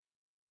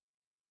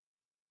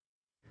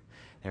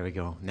There we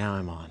go. Now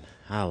I'm on.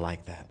 I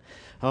like that.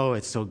 Oh,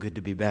 it's so good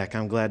to be back.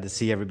 I'm glad to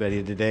see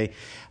everybody today.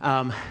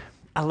 I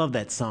love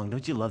that song.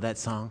 Don't you love that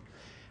song?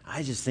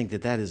 I just think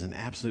that is an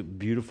absolute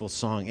beautiful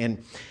song.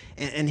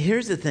 And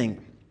here's the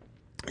thing.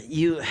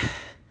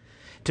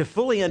 To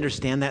fully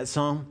understand that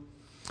song,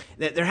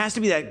 that there has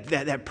to be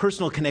that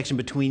personal connection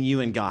between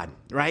you and God,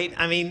 right?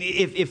 I mean,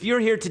 if you're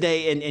here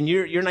today and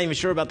you're not even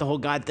sure about the whole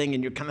God thing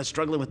and you're kind of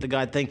struggling with the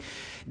God thing,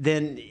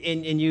 then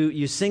and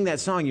you sing that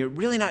song, you're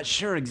really not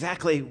sure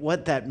exactly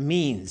what that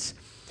means.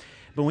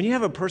 But when you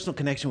have a personal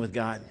connection with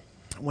God,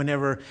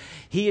 whenever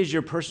He is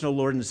your personal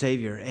Lord and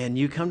Savior, and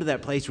you come to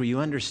that place where you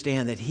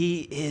understand that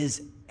He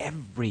is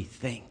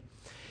everything.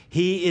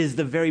 He is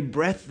the very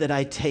breath that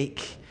I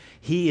take.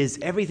 He is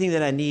everything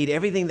that I need,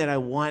 everything that I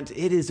want.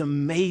 It is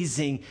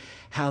amazing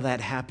how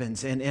that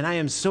happens. And I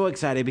am so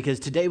excited because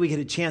today we get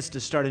a chance to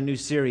start a new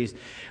series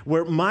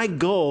where my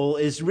goal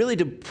is really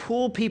to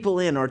pull people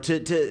in, or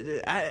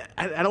I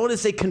don't want to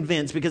say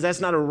convince, because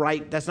that's not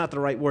the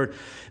right word,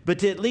 but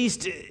to at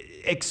least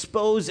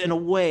expose in a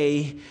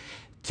way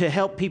to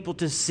help people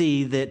to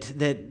see that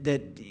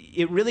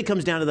it really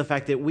comes down to the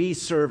fact that we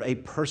serve a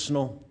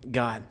personal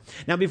God.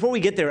 Now, before we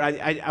get there,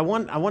 I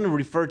want to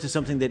refer to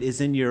something that is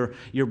in your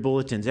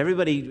bulletins.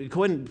 Everybody,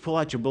 go ahead and pull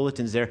out your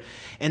bulletins there.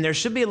 And there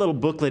should be a little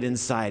booklet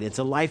inside. It's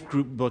a life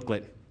group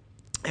booklet.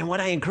 And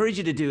what I encourage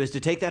you to do is to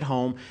take that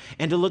home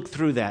and to look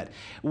through that.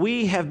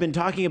 We have been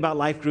talking about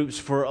life groups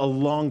for a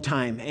long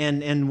time,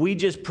 and we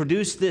just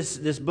produced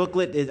this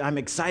booklet. I'm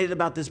excited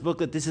about this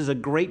booklet. This is a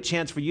great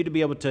chance for you to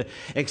be able to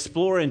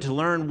explore and to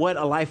learn what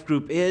a life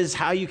group is,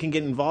 how you can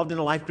get involved in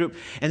a life group,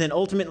 and then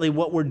ultimately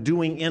what we're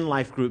doing in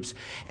life groups.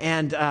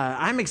 And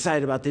I'm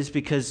excited about this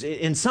because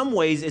in some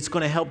ways it's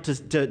going to help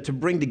to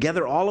bring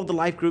together all of the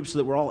life groups so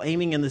that we're all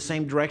aiming in the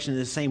same direction, in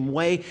the same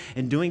way,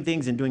 and doing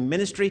things and doing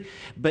ministry.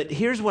 But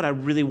here's what I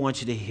really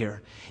want you to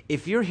hear.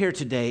 If you're here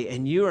today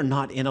and you are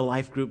not in a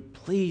life group,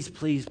 please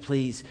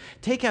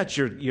take out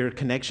your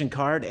connection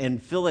card and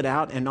fill it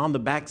out, and on the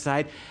back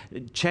side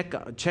check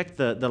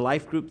the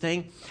life group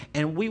thing,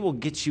 and we will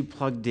get you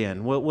plugged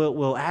in.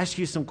 We'll ask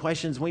you some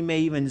questions. We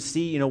may even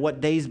see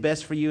what day's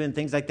best for you and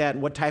things like that,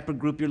 and what type of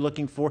group you're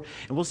looking for,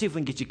 and we'll see if we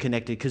can get you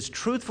connected, because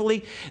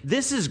truthfully,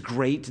 this is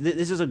great.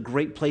 This is a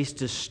great place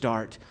to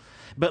start.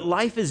 But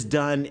life is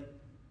done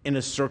in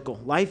a circle.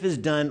 Life is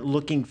done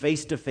looking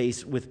face to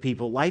face with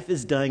people. Life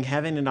is done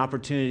having an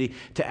opportunity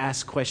to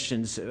ask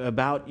questions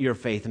about your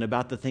faith and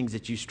about the things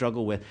that you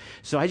struggle with.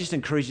 So I just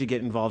encourage you to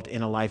get involved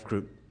in a life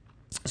group.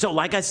 So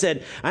like I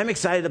said, I'm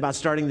excited about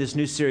starting this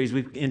new series.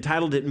 We've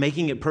entitled it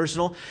Making It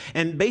Personal.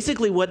 And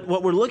basically what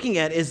we're looking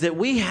at is that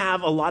we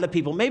have a lot of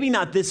people, maybe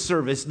not this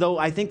service, though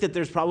I think that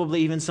there's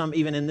probably even some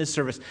even in this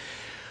service,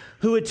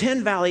 who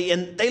attend Valley,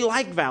 and they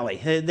like Valley.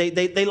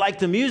 They like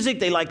the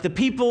music, they like the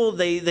people,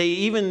 they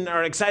even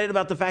are excited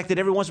about the fact that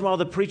every once in a while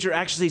the preacher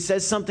actually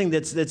says something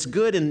that's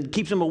good and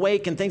keeps them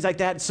awake and things like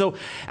that. So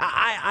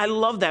I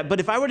love that. But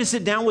if I were to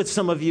sit down with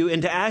some of you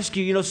and to ask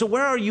you, so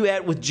where are you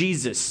at with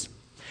Jesus?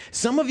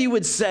 Some of you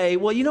would say,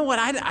 well, you know what,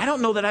 I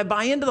don't know that I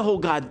buy into the whole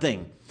God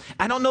thing.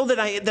 I don't know that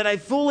I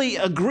fully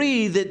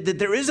agree that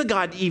there is a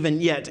God even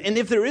yet. And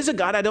if there is a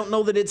God, I don't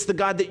know that it's the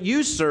God that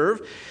you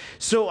serve.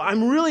 So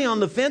I'm really on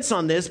the fence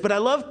on this, but I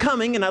love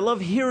coming and I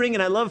love hearing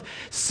and I love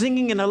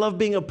singing and I love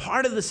being a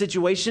part of the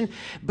situation,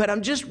 but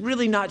I'm just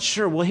really not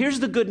sure. Well, here's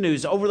the good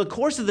news. Over the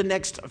course of the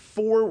next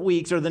 4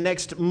 weeks or the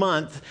next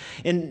month,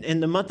 in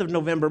the month of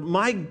November,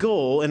 my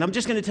goal, and I'm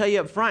just going to tell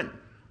you up front,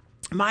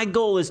 my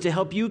goal is to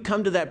help you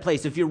come to that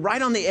place. If you're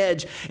right on the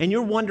edge and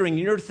you're wondering,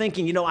 you're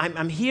thinking,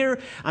 I'm here,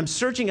 I'm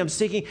searching, I'm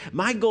seeking.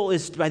 My goal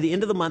is by the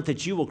end of the month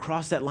that you will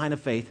cross that line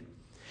of faith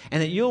and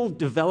that you'll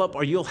develop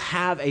or you'll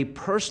have a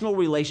personal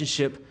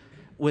relationship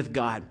with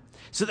God.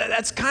 So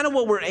that's kind of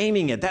what we're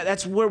aiming at.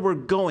 That's where we're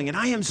going. And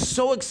I am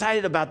so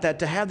excited about that,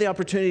 to have the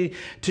opportunity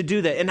to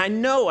do that. And I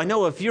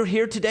know if you're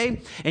here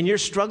today and you're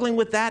struggling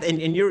with that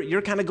and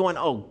you're kind of going,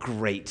 oh,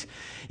 great.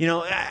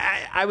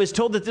 I was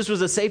told that this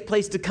was a safe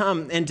place to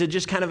come and to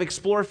just kind of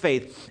explore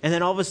faith. And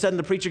then all of a sudden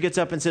the preacher gets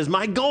up and says,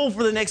 my goal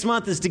for the next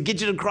month is to get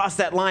you to cross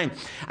that line.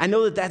 I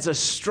know that that's a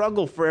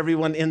struggle for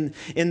everyone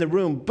in the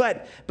room.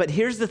 But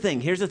here's the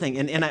thing.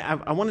 And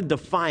I want to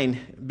define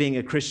being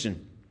a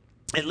Christian,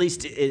 at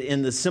least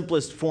in the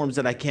simplest forms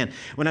that I can.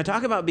 When I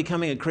talk about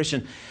becoming a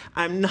Christian,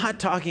 I'm not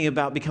talking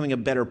about becoming a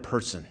better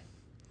person.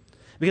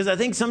 Because I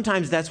think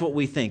sometimes that's what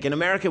we think. In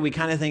America, we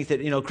kind of think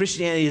that,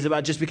 Christianity is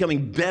about just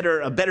becoming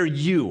a better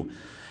you.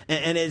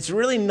 And it's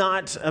really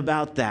not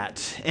about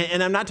that.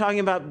 And I'm not talking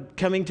about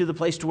coming to the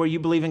place to where you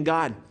believe in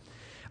God,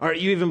 or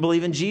you even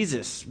believe in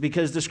Jesus,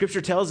 because the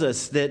scripture tells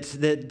us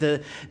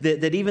that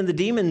even the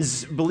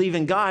demons believe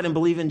in God and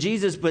believe in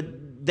Jesus,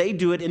 but they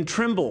do it and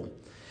tremble.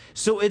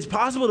 So it's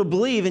possible to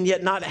believe and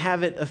yet not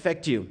have it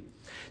affect you.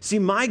 See,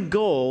 my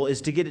goal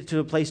is to get it to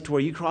a place to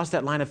where you cross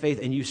that line of faith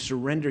and you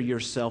surrender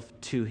yourself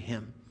to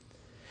Him.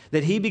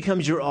 That He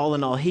becomes your all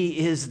in all. He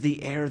is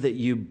the air that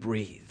you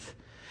breathe.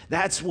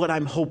 That's what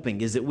I'm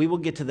hoping, is that we will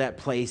get to that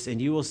place and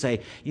you will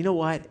say, you know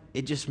what?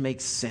 It just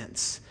makes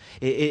sense.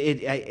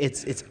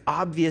 It's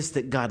obvious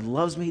that God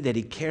loves me, that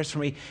he cares for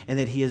me, and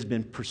that he has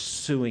been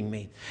pursuing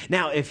me.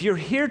 Now, if you're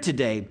here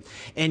today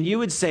and you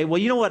would say, well,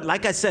 you know what?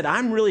 Like I said,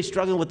 I'm really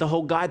struggling with the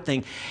whole God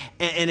thing.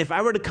 And if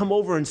I were to come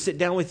over and sit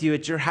down with you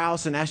at your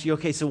house and ask you,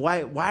 okay, so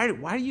why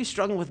are you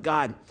struggling with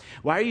God?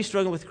 Why are you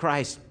struggling with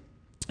Christ?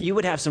 You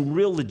would have some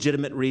real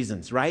legitimate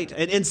reasons, right?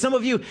 And some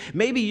of you,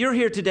 maybe you're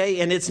here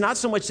today and it's not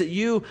so much that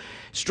you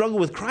struggle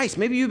with Christ.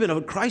 Maybe you've been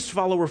a Christ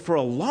follower for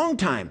a long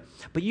time,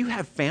 but you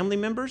have family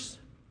members,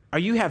 or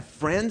you have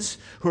friends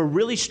who are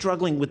really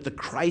struggling with the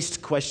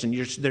Christ question.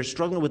 They're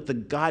struggling with the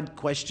God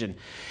question.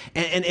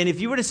 And if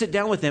you were to sit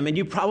down with them, and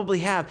you probably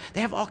have,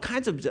 they have all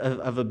kinds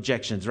of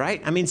objections,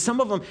 right? I mean,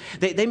 some of them,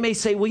 they may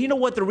say, well, you know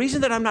what? The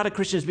reason that I'm not a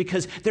Christian is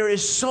because there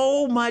is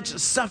so much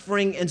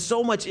suffering and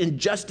so much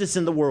injustice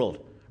in the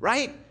world,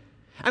 right?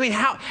 I mean,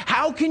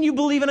 how can you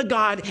believe in a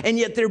God and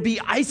yet there be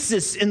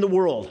ISIS in the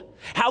world?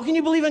 How can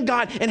you believe in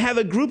God and have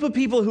a group of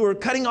people who are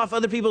cutting off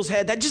other people's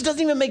head? That just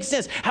doesn't even make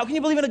sense. How can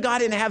you believe in a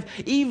God and have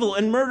evil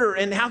and murder?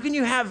 And how can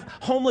you have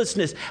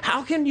homelessness?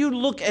 How can you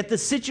look at the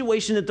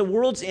situation that the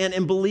world's in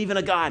and believe in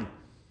a God?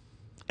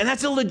 And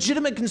that's a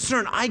legitimate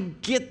concern. I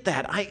get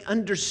that. I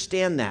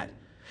understand that.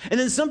 And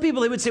then some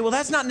people, they would say, well,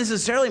 that's not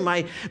necessarily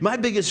my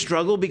biggest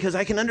struggle, because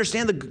I can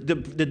understand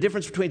the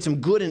difference between some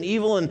good and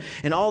evil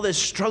and all this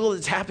struggle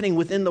that's happening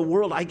within the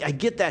world. I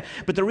get that.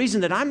 But the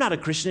reason that I'm not a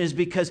Christian is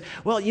because,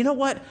 well, you know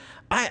what?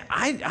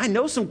 I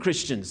know some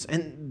Christians,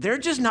 and they're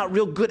just not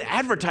real good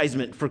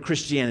advertisement for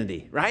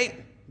Christianity,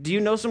 right? Do you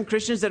know some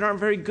Christians that aren't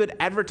very good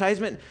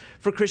advertisement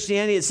for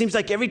Christianity? It seems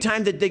like every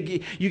time that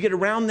you get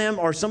around them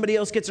or somebody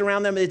else gets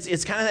around them,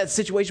 it's kind of that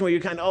situation where you're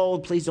kind of, oh,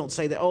 please don't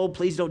say that. Oh,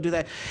 please don't do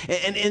that.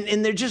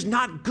 And they're just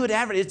not good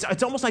advertising.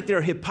 It's almost like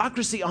they're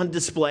hypocrisy on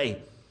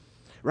display,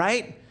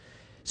 right?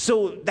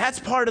 So that's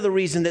part of the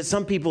reason that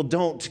some people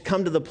don't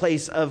come to the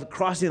place of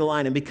crossing the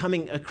line and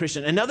becoming a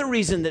Christian. Another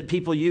reason that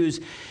people use,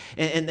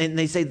 and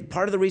they say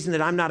part of the reason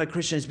that I'm not a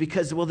Christian is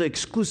because, well, the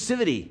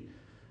exclusivity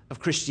of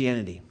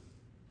Christianity.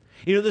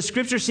 You know, the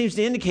scripture seems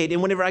to indicate,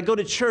 and whenever I go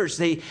to church,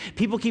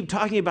 people keep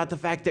talking about the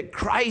fact that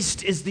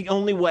Christ is the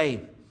only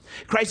way.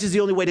 Christ is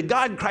the only way to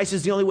God. Christ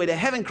is the only way to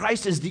heaven.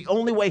 Christ is the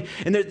only way.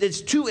 And it's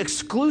too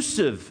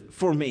exclusive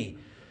for me.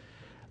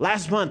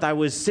 Last month, I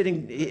was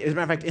sitting, as a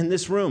matter of fact, in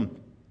this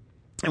room,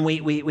 and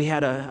we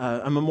had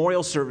a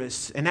memorial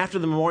service. And after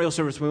the memorial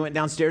service, we went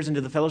downstairs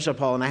into the fellowship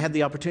hall, and I had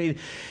the opportunity to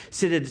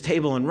sit at a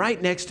table, and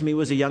right next to me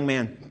was a young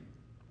man.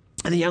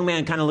 And the young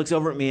man kind of looks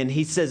over at me and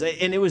he says,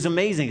 and it was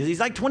amazing because he's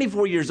like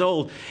 24 years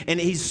old and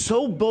he's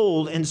so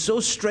bold and so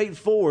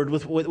straightforward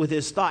with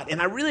his thought.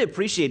 And I really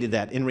appreciated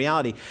that in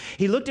reality.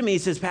 He looked at me, he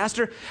says,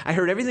 Pastor, I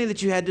heard everything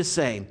that you had to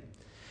say.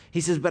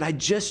 He says, but I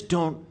just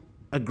don't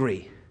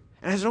agree.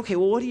 And I said, okay,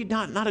 well, what do you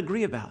not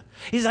agree about?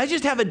 He says, I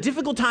just have a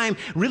difficult time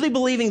really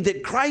believing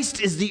that Christ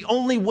is the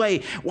only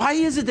way. Why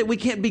is it that we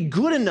can't be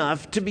good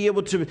enough to be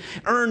able to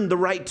earn the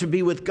right to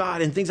be with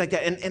God and things like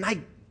that? And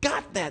I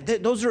got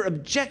that. Those are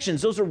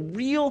objections. Those are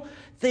real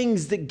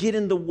things that get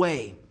in the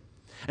way.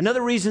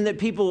 Another reason that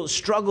people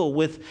struggle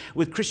with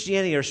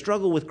Christianity or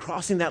struggle with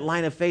crossing that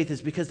line of faith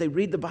is because they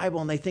read the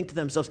Bible and they think to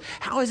themselves,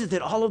 how is it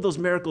that all of those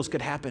miracles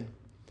could happen?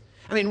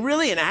 I mean,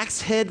 really, an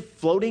axe head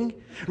floating?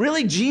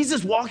 Really,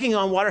 Jesus walking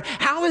on water?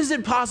 How is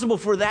it possible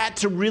for that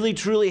to really,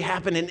 truly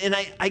happen? And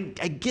I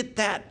get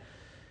that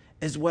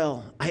as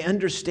well. I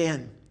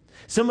understand.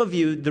 Some of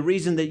you, the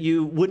reason that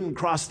you wouldn't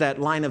cross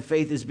that line of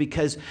faith is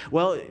because,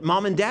 well,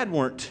 mom and dad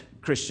weren't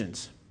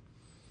Christians.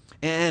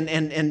 And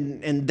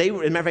they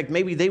were, as a matter of fact,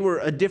 maybe they were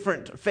a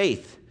different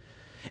faith.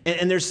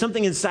 And there's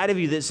something inside of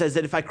you that says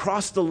that if I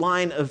cross the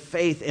line of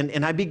faith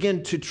and I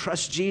begin to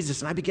trust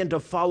Jesus and I begin to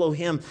follow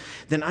him,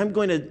 then I'm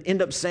going to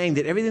end up saying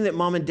that everything that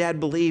mom and dad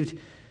believed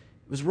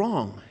was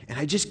wrong. And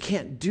I just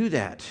can't do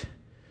that.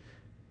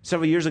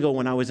 Several years ago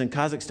when I was in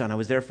Kazakhstan, I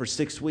was there for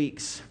 6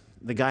 weeks.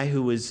 The guy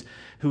who was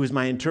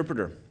my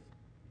interpreter,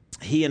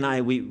 he and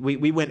I, we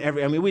went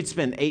we'd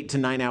spend 8 to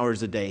 9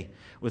 hours a day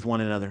with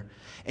one another.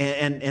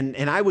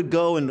 And I would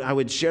go and I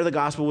would share the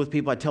gospel with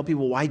people. I'd tell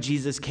people why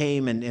Jesus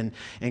came and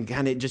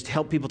kind of just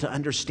help people to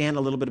understand a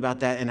little bit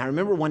about that. And I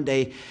remember one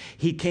day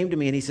he came to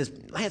me and he says,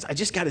 Lance, I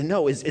just got to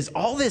know, is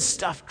all this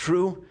stuff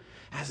true?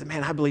 I said,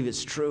 man, I believe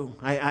it's true.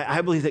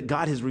 I believe that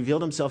God has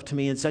revealed himself to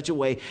me in such a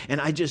way, and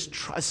I just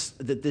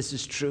trust that this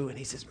is true. And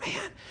he says,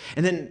 man.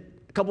 And then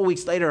a couple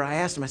weeks later, I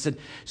asked him, I said,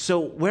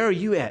 so where are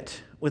you at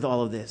with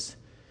all of this?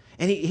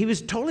 And he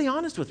was totally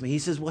honest with me. He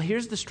says, well,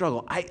 here's the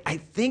struggle. I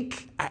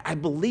think, I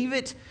believe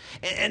it,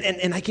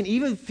 and I can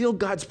even feel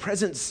God's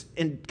presence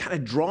in kind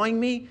of drawing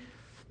me.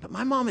 But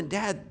my mom and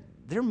dad,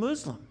 they're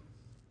Muslim.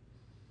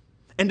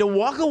 And to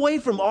walk away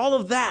from all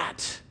of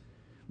that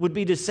would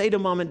be to say to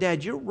mom and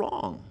dad, you're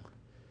wrong.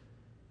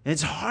 And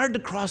it's hard to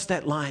cross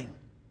that line.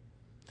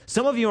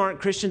 Some of you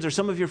aren't Christians, or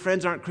some of your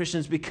friends aren't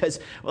Christians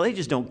because, well, they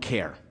just don't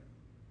care.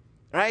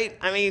 right?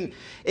 I mean,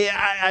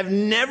 I've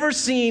never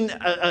seen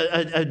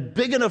a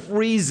big enough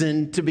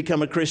reason to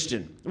become a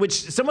Christian, which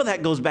some of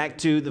that goes back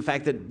to the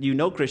fact that you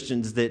know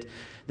Christians that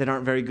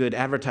aren't very good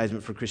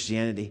advertisement for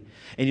Christianity.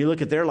 And you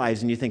look at their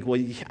lives and you think,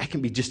 well, I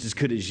can be just as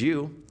good as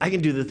you. I can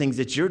do the things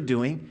that you're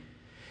doing.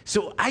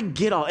 So I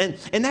get all,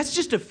 and that's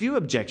just a few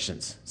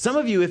objections. Some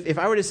of you, if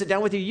I were to sit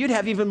down with you, you'd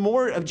have even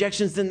more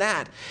objections than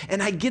that.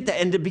 And I get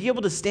that. And to be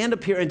able to stand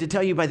up here and to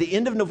tell you by the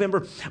end of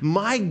November,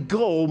 my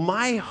goal,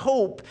 my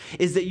hope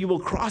is that you will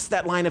cross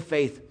that line of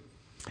faith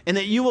and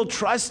that you will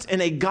trust in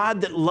a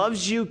God that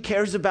loves you,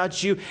 cares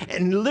about you,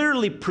 and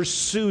literally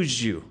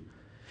pursues you.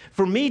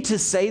 For me to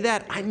say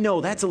that, I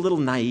know that's a little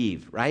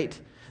naive, right?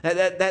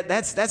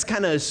 That's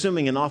kind of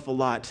assuming an awful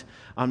lot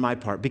on my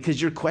part,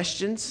 because your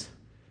questions,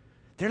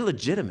 they're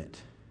legitimate.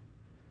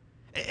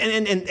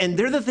 And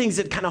they're the things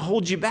that kind of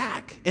hold you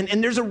back.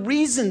 And there's a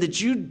reason that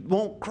you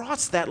won't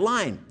cross that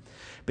line.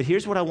 But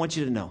here's what I want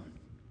you to know.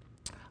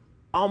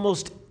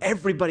 Almost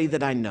everybody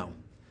that I know,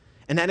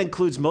 and that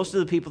includes most of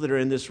the people that are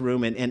in this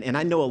room, and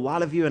I know a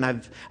lot of you, and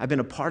I've been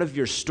a part of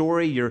your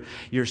story,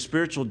 your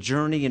spiritual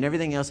journey, and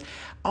everything else.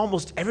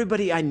 Almost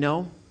everybody I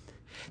know,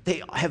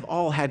 they have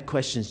all had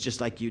questions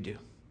just like you do.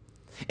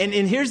 And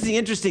here's the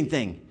interesting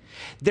thing.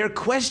 Their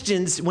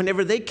questions,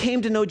 whenever they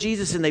came to know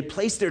Jesus and they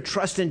placed their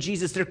trust in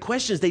Jesus, their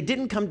questions, they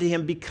didn't come to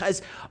him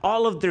because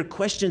all of their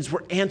questions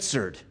were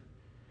answered.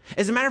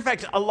 As a matter of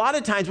fact, a lot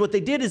of times what they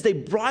did is they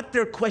brought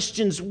their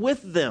questions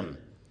with them.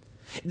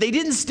 They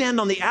didn't stand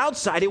on the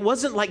outside. It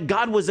wasn't like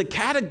God was a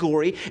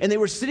category and they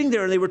were sitting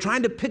there and they were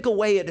trying to pick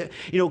away at,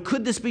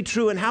 could this be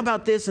true and how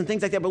about this and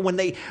things like that. But when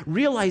they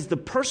realized the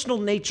personal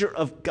nature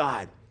of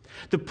God,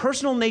 the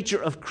personal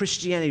nature of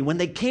Christianity, when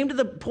they came to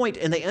the point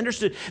and they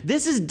understood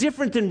this is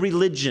different than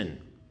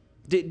religion.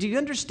 Do you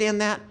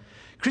understand that?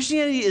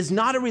 Christianity is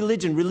not a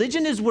religion.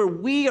 Religion is where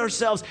we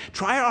ourselves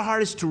try our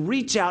hardest to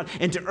reach out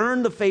and to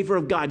earn the favor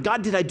of God.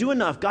 God, did I do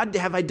enough? God,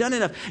 have I done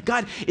enough?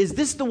 God, is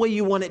this the way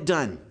you want it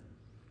done?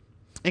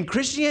 And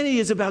Christianity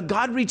is about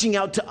God reaching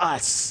out to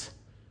us.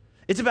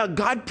 It's about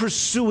God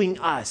pursuing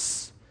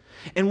us.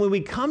 And when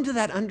we come to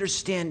that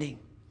understanding,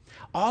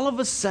 all of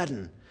a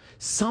sudden,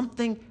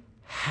 something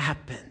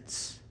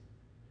happens.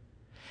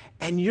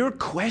 And your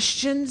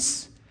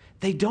questions,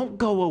 they don't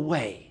go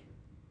away.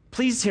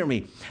 Please hear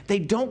me. They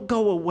don't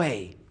go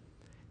away.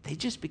 They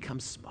just become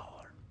smaller.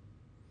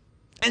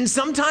 And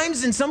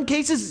sometimes, in some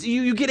cases,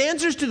 you get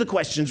answers to the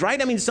questions,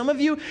 right? I mean, some of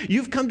you,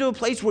 you've come to a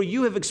place where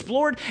you have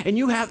explored and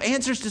you have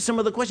answers to some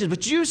of the questions,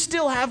 but you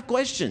still have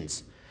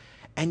questions,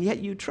 and yet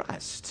you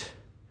trust.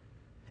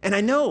 And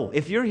I know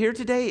if you're here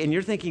today and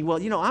you're thinking, well,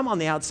 I'm on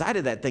the outside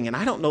of that thing, and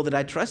I don't know that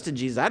I trust in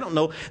Jesus. I don't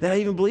know that I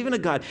even believe in a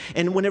God.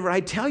 And whenever I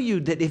tell you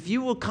that if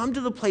you will come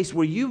to the place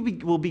where you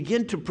will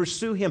begin to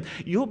pursue him,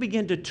 you'll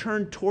begin to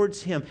turn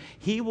towards him,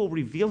 he will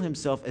reveal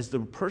himself as the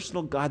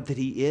personal God that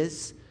he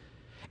is,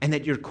 and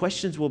that your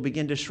questions will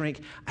begin to shrink.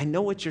 I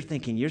know what you're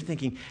thinking. You're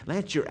thinking,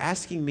 Lance, you're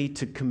asking me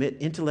to commit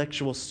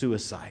intellectual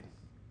suicide.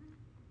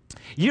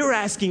 You're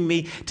asking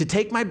me to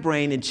take my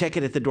brain and check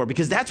it at the door,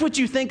 because that's what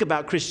you think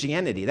about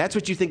Christianity. That's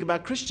what you think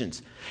about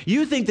Christians.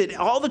 You think that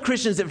all the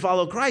Christians that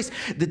follow Christ,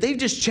 that they've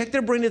just checked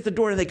their brain at the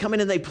door and they come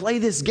in and they play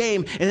this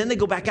game and then they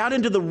go back out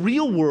into the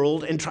real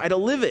world and try to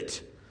live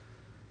it.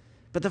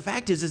 But the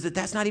fact is that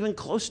that's not even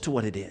close to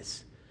what it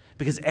is,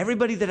 because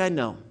everybody that I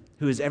know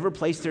who has ever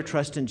placed their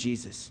trust in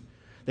Jesus,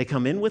 they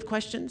come in with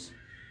questions,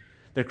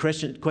 their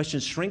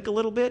questions shrink a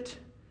little bit,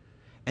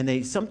 and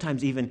they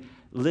sometimes even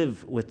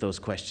live with those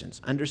questions,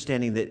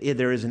 understanding that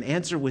there is an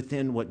answer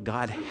within what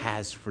God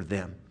has for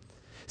them.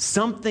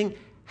 Something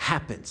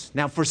happens.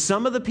 Now, for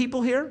some of the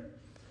people here,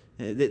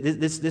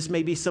 this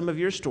may be some of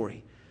your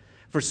story.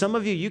 For some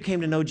of you, you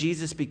came to know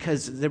Jesus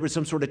because there was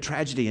some sort of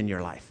tragedy in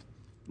your life.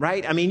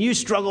 Right? I mean, you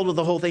struggled with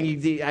the whole thing.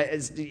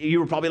 You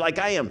were probably like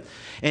I am.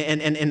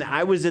 And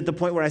I was at the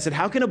point where I said,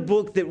 how can a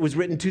book that was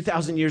written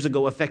 2,000 years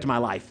ago affect my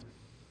life?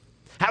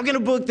 How can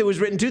a book that was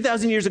written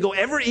 2,000 years ago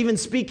ever even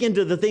speak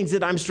into the things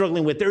that I'm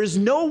struggling with? There is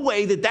no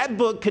way that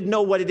book could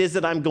know what it is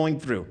that I'm going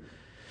through.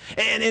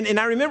 And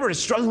I remember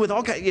struggling with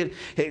all kinds,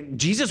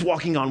 Jesus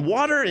walking on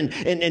water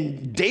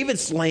and David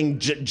slaying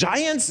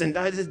giants. And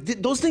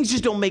those things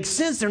just don't make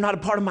sense. They're not a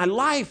part of my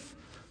life.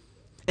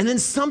 And then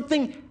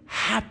something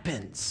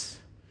happens.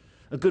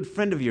 A good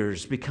friend of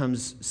yours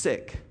becomes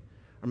sick,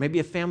 or maybe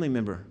a family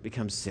member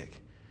becomes sick,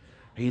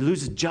 or you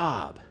lose a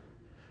job,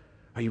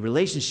 or your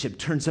relationship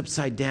turns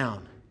upside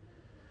down,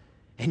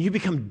 and you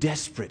become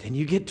desperate, and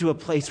you get to a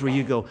place where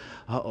you go,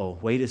 uh-oh,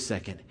 wait a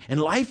second.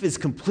 And life is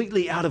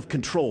completely out of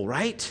control,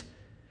 right?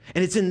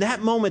 And it's in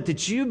that moment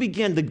that you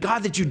begin, the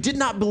God that you did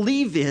not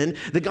believe in,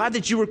 the God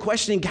that you were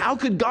questioning, how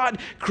could God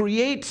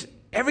create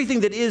everything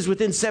that is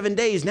within 7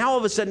 days? Now all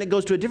of a sudden it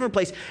goes to a different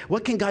place.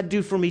 What can God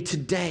do for me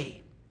today?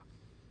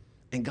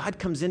 And God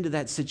comes into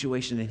that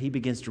situation and he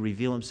begins to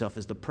reveal himself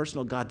as the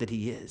personal God that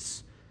he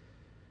is.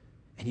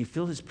 And you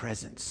feel his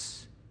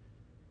presence.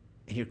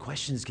 And your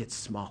questions get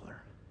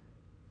smaller.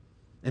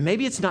 And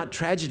maybe it's not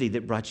tragedy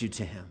that brought you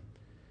to him.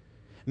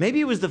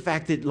 Maybe it was the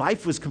fact that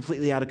life was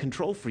completely out of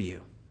control for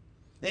you.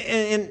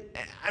 And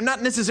I'm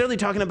not necessarily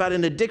talking about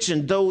an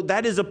addiction, though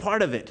that is a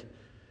part of it.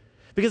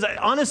 Because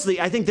honestly,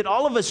 I think that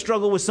all of us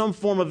struggle with some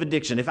form of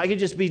addiction. If I could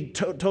just be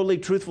totally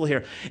truthful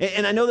here.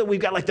 And I know that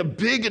we've got like the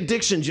big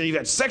addictions. You've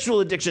got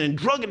sexual addiction and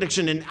drug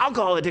addiction and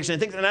alcohol addiction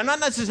and things. And I'm not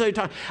necessarily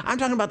I'm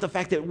talking about the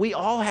fact that we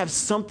all have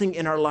something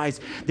in our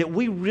lives that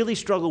we really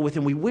struggle with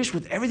and we wish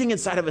with everything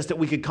inside of us that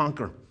we could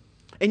conquer.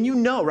 And you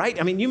know, right?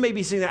 I mean, you may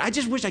be sitting there, I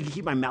just wish I could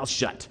keep my mouth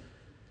shut.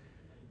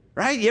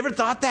 Right? You ever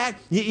thought that?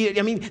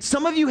 I mean,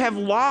 some of you have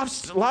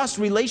lost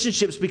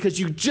relationships because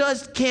you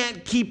just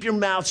can't keep your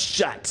mouth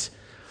shut.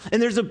 And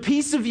there's a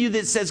piece of you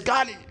that says,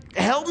 God,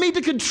 help me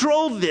to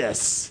control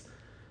this,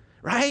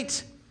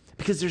 right?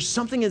 Because there's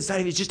something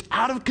inside of you that's just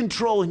out of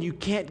control and you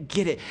can't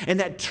get it. And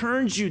that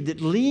turns you, that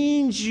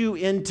leans you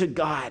into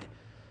God.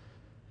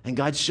 And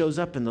God shows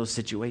up in those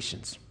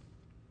situations.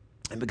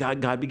 And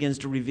God begins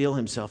to reveal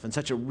himself in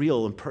such a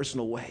real and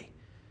personal way.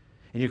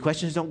 And your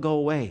questions don't go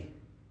away.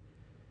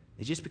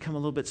 They just become a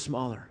little bit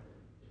smaller.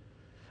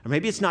 Or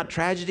maybe it's not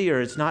tragedy or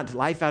it's not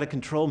life out of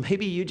control.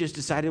 Maybe you just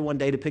decided one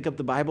day to pick up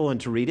the Bible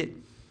and to read it.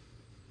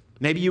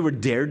 Maybe you were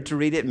dared to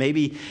read it.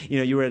 Maybe,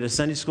 you were at a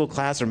Sunday school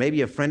class, or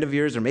maybe a friend of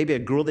yours, or maybe a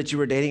girl that you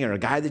were dating, or a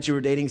guy that you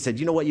were dating said,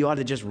 you know what, you ought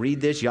to just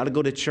read this. You ought to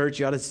go to church.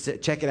 You ought to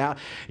check it out.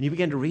 And you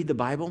began to read the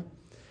Bible.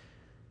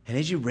 And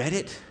as you read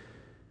it,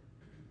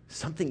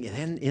 something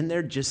in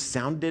there just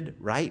sounded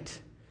right.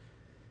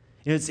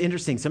 It's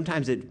interesting.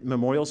 Sometimes at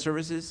memorial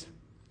services,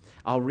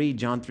 I'll read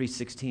John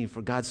 3:16,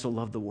 for God so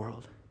loved the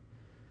world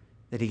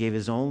that he gave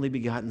his only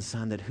begotten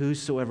Son, that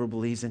whosoever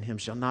believes in him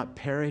shall not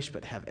perish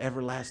but have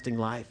everlasting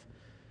life.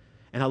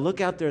 And I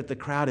look out there at the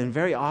crowd, and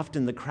very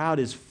often the crowd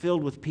is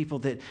filled with people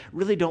that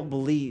really don't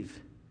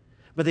believe.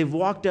 But they've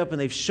walked up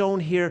and they've shown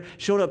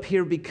up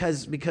here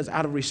because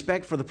out of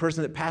respect for the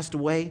person that passed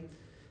away.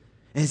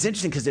 And it's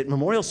interesting because at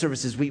memorial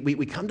services,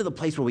 we come to the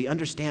place where we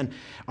understand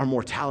our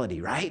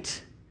mortality,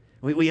 right?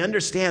 We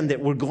understand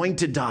that we're going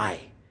to die.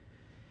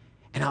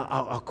 And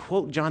I'll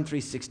quote John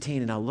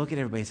 3:16, and I'll look at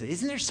everybody and say,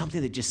 isn't there something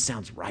that just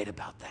sounds right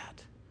about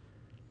that?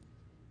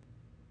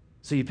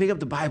 So you pick up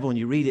the Bible and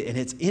you read it, and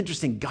it's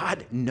interesting.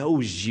 God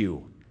knows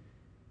you.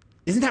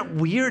 Isn't that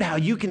weird how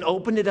you can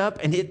open it up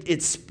and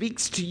it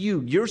speaks to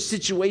you, your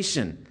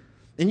situation.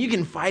 And you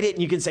can fight it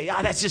and you can say,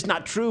 that's just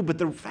not true. But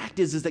the fact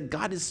is that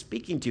God is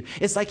speaking to you.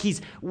 It's like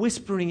he's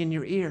whispering in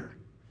your ear.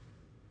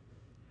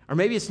 Or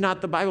maybe it's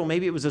not the Bible.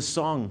 Maybe it was a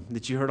song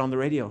that you heard on the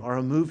radio or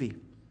a movie.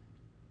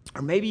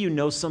 Or maybe you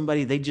know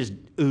somebody, they just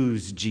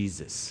ooze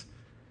Jesus.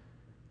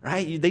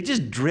 Right? They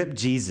just drip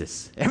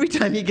Jesus. Every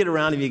time you get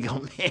around him, you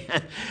go,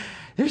 man,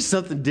 there's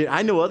something different.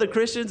 I know other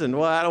Christians, and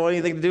I don't want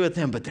anything to do with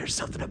them, but there's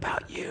something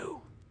about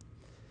you.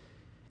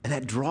 And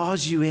that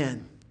draws you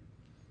in.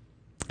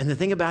 And the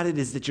thing about it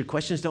is that your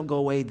questions don't go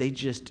away, they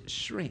just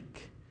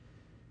shrink.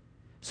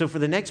 So for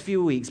the next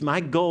few weeks, my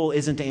goal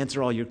isn't to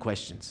answer all your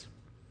questions.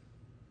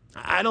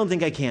 I don't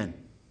think I can.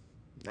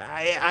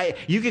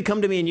 You could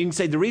come to me and you can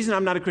say, the reason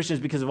I'm not a Christian is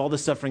because of all the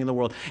suffering in the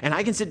world. And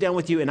I can sit down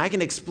with you and I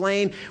can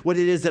explain what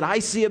it is that I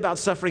see about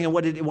suffering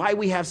and why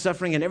we have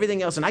suffering and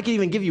everything else. And I can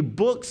even give you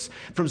books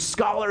from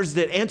scholars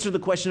that answer the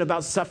question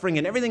about suffering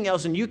and everything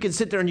else. And you can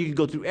sit there and you can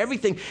go through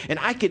everything. And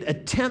I could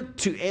attempt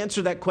to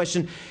answer that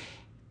question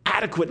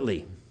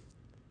adequately.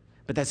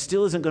 But that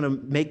still isn't going to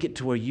make it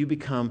to where you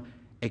become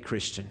a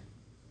Christian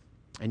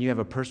and you have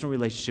a personal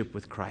relationship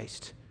with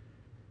Christ.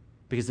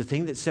 Because the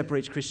thing that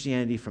separates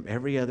Christianity from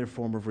every other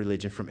form of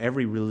religion, from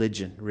every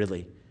religion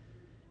really,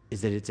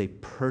 is that it's a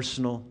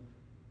personal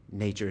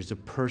nature. It's a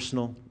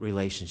personal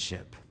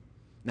relationship.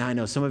 Now, I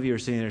know some of you are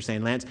sitting there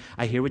saying, Lance,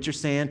 I hear what you're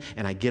saying,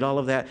 and I get all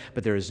of that,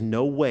 but there is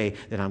no way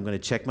that I'm going to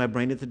check my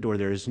brain at the door.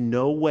 There is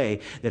no way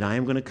that I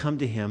am going to come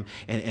to him,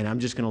 and I'm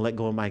just going to let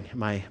go of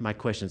my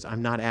questions.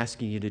 I'm not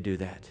asking you to do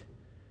that.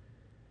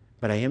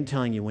 But I am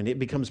telling you, when it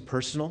becomes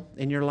personal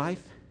in your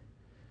life,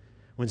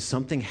 when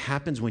something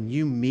happens, when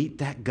you meet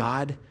that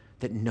God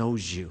that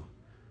knows you,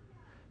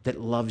 that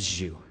loves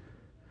you,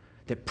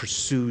 that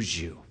pursues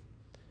you,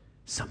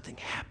 something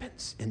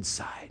happens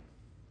inside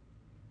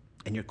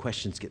and your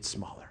questions get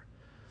smaller.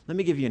 Let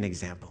me give you an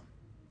example.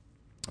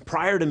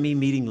 Prior to me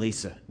meeting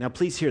Lisa, now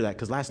please hear that,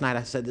 because last night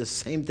I said the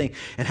same thing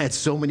and I had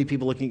so many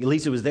people looking.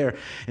 Lisa was there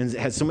and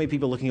had so many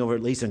people looking over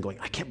at Lisa and going,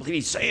 I can't believe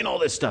he's saying all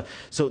this stuff.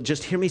 So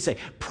just hear me say,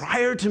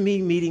 prior to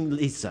me meeting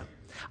Lisa,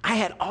 I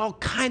had all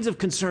kinds of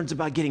concerns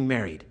about getting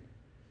married.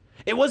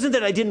 It wasn't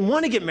that I didn't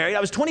want to get married.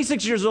 I was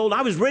 26 years old.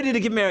 I was ready to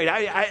get married.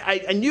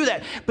 I knew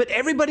that. But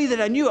everybody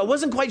that I knew, I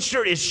wasn't quite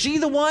sure. Is she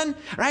the one?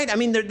 Right? I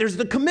mean, there's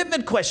the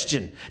commitment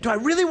question. Do I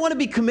really want to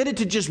be committed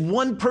to just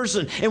one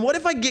person? And what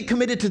if I get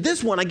committed to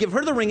this one? I give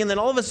her the ring, and then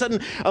all of a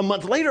sudden, a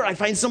month later, I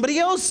find somebody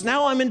else.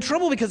 Now I'm in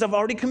trouble because I've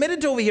already committed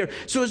to over here.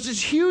 So it's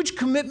this huge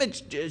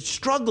commitment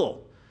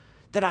struggle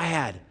that I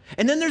had.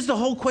 And then there's the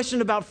whole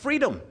question about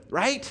freedom,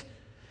 right?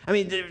 I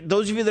mean,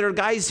 those of you that are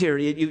guys here,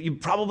 you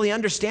probably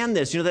understand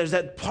this. There's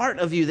that part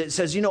of you that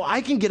says,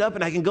 I can get up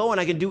and I can go and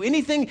I can do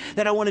anything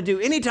that I want to do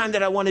anytime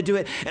that I want to do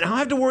it. And I don't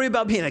have to worry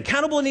about being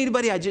accountable to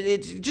anybody.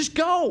 Just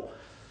go.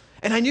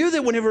 And I knew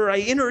that whenever I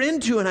enter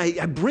into and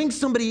I bring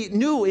somebody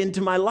new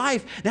into my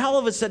life, now all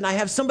of a sudden I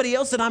have somebody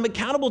else that I'm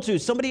accountable to,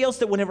 somebody else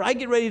that whenever I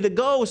get ready to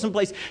go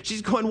someplace,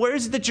 she's going, where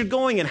is it that you're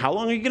going? And how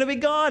long are you going to be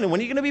gone? And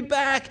when are you going to be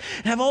back?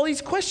 And I have all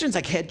these questions.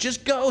 I can't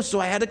just go. So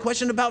I had a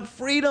question about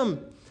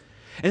freedom.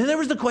 And then there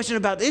was the question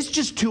about, it's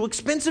just too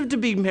expensive to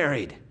be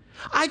married.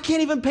 I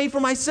can't even pay for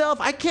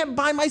myself. I can't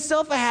buy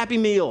myself a Happy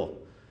Meal.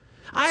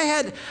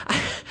 I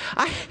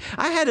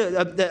had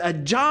a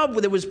job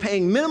that was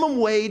paying minimum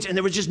wage, and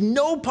there was just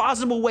no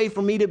possible way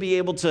for me to be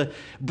able to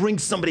bring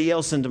somebody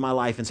else into my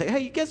life and say,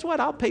 hey, guess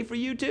what? I'll pay for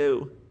you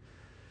too.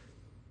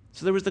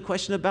 So there was the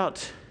question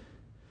about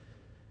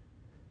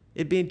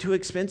it being too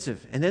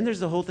expensive. And then there's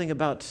the whole thing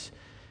about,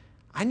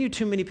 I knew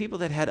too many people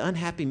that had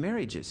unhappy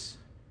marriages.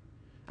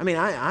 I mean,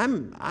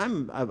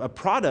 I'm a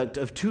product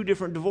of 2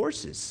 different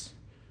divorces.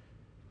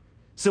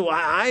 So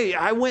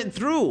I went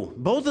through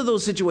both of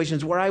those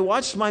situations where I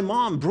watched my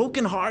mom,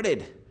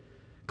 brokenhearted,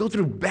 go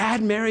through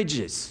bad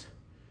marriages.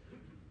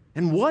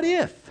 And what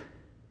if?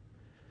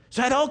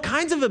 So I had all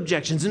kinds of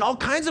objections and all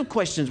kinds of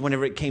questions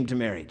whenever it came to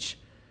marriage.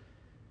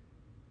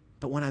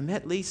 But when I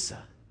met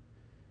Lisa,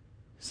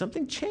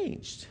 something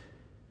changed.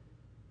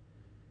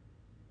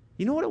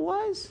 You know what it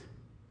was?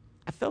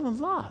 I fell in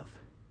love.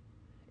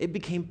 It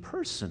became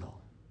personal.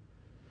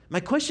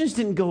 My questions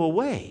didn't go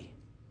away.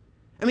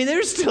 I mean,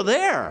 they're still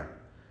there.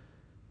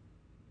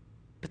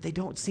 But they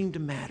don't seem to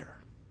matter.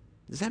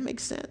 Does that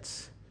make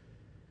sense?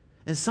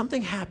 And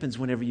something happens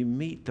whenever you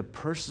meet the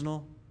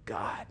personal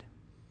God.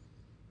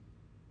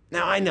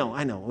 Now, I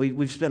know,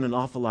 we've spent an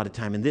awful lot of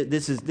time, and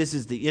this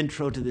is the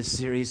intro to this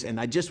series, and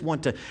I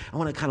want to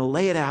kind of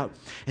lay it out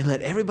and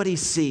let everybody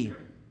see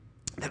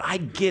that I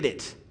get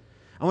it.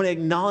 I want to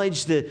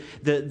acknowledge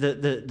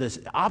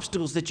the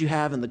obstacles that you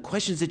have and the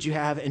questions that you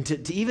have, and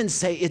to even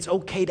say it's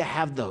okay to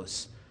have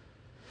those.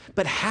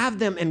 But have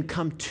them and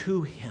come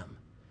to Him.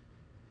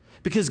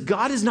 Because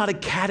God is not a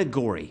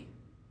category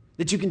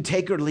that you can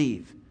take or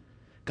leave.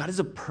 God is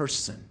a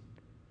person,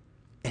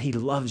 and He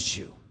loves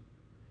you,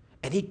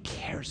 and He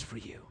cares for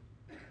you,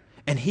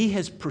 and He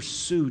has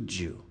pursued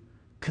you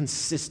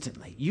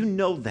consistently. You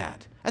know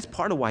that. That's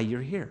part of why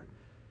you're here,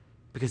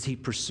 because He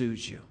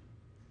pursues you.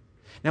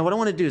 Now, what I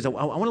want to do is I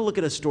want to look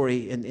at a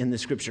story in the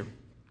Scripture.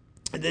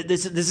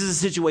 This is a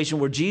situation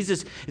where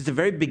Jesus is the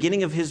very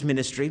beginning of His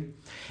ministry,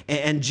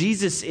 and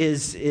Jesus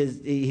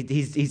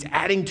he's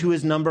adding to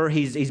His number.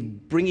 He's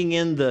bringing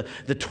in the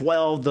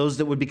 12, those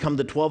that would become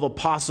the 12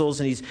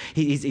 apostles, and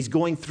he's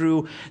going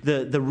through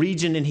the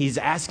region, and he's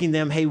asking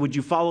them, hey, would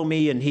you follow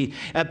me? And he,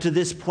 up to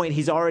this point,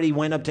 he's already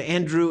went up to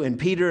Andrew and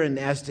Peter and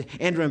asked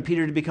Andrew and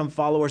Peter to become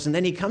followers, and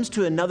then he comes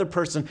to another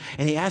person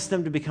and he asks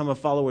them to become a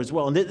follower as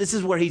well. And this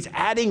is where he's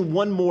adding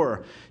one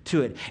more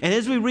to it. And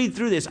as we read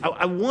through this,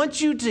 I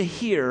want you to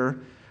hear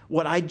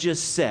what I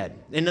just said.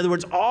 In other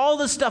words, all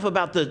the stuff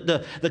about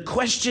the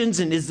questions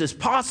and is this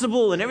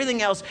possible and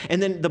everything else,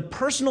 and then the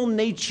personal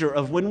nature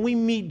of when we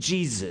meet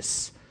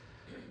Jesus,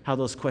 how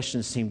those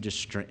questions seem to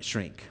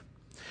shrink.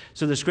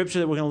 So the scripture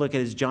that we're going to look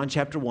at is John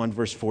chapter 1,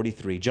 verse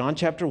 43. John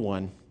chapter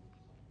 1,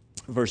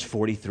 verse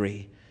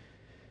 43.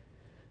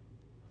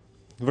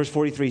 Verse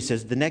 43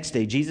 says, the next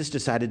day, Jesus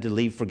decided to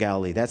leave for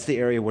Galilee. That's the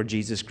area where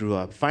Jesus grew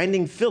up.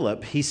 Finding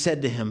Philip, he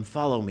said to him,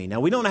 follow me. Now,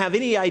 we don't have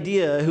any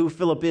idea who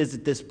Philip is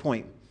at this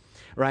point,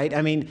 right?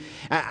 I mean,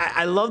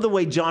 I love the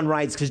way John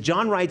writes, because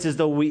John writes as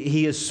though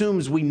he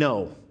assumes we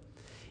know.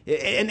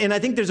 And I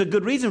think there's a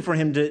good reason for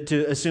him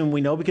to assume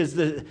we know, because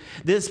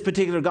this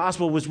particular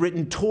gospel was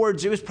written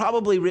it was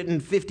probably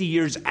written 50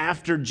 years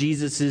after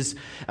Jesus'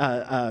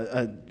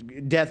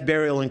 death,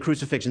 burial, and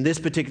crucifixion, this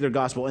particular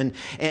gospel. And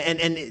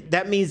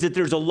that means that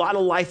there's a lot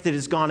of life that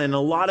has gone, and a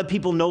lot of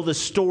people know the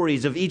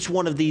stories of each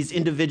one of these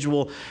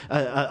individual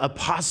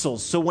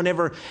apostles. So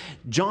whenever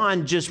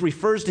John just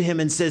refers to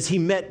him and says he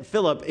met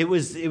Philip, it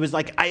was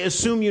like, I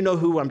assume you know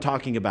who I'm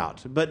talking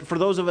about. But for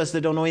those of us that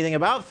don't know anything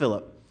about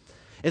Philip,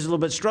 it's a little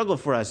bit struggle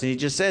for us. And he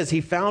just says he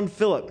found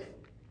Philip.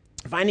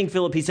 Finding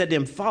Philip, he said to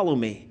him, follow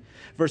me.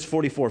 Verse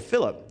 44,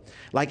 Philip,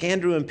 like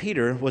Andrew and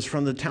Peter, was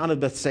from the town of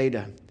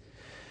Bethsaida.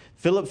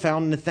 Philip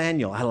found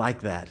Nathanael. I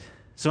like that.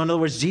 So in other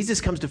words, Jesus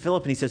comes to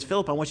Philip and he says,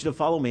 Philip, I want you to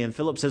follow me. And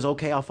Philip says,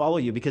 okay, I'll follow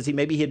you. Because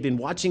maybe he had been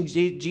watching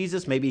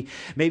Jesus. Maybe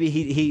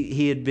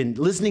he had been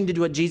listening to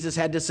what Jesus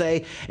had to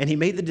say. And he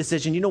made the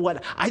decision, you know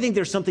what? I think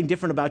there's something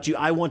different about you.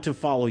 I want to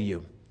follow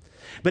you.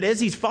 But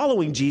as he's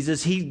following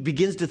Jesus, he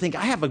begins to think,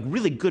 I have a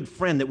really good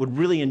friend that would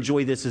really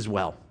enjoy this as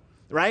well,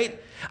 right?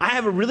 I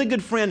have a really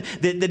good friend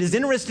that is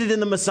interested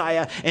in the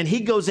Messiah, and he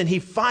goes and he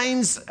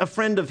finds a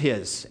friend of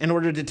his in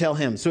order to tell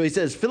him. So he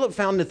says, Philip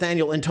found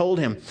Nathanael and told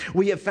him,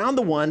 we have found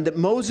the one that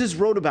Moses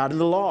wrote about in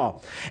the law,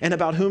 and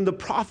about whom the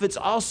prophets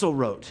also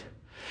wrote.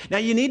 Now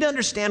you need to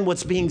understand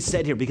what's being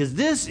said here, because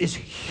this is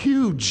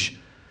huge.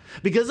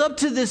 Because up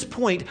to this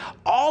point,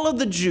 all of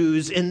the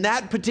Jews in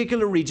that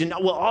particular region,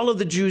 well, all of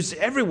the Jews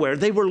everywhere,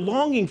 they were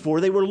longing for,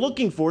 they were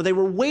looking for, they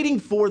were waiting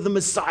for the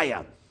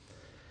Messiah.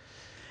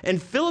 And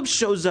Philip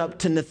shows up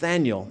to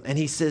Nathanael and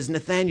he says,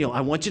 Nathanael,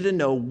 I want you to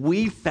know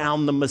we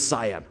found the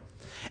Messiah.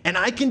 And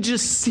I can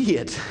just see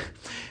it.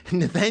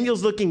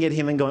 Nathanael's looking at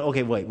him and going,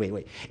 okay,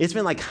 wait. It's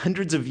been like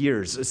hundreds of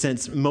years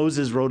since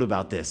Moses wrote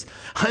about this.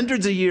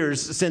 Hundreds of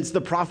years since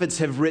the prophets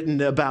have written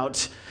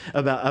about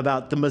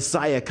the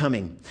Messiah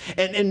coming.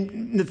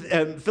 And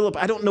Philip,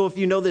 I don't know if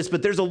you know this,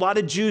 but there's a lot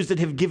of Jews that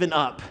have given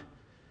up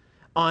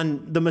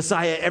on the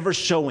Messiah ever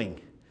showing.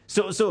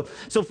 So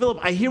Philip,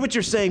 I hear what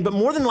you're saying, but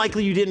more than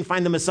likely you didn't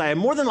find the Messiah.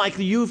 More than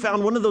likely you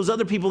found one of those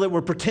other people that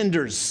were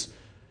pretenders.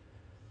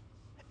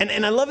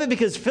 And I love it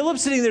because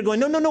Philip's sitting there going,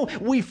 no,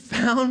 we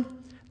found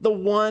the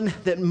one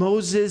that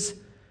Moses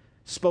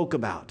spoke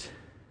about.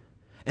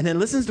 And then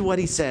listen to what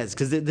he says,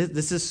 because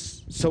this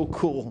is so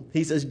cool.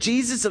 He says,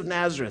 Jesus of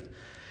Nazareth,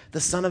 the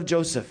son of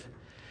Joseph.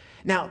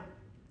 Now,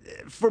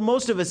 for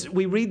most of us,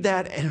 we read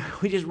that and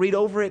we just read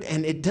over it,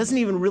 and it doesn't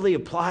even really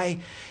apply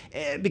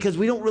because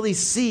we don't really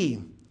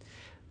see.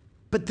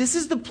 But this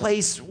is the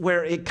place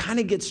where it kind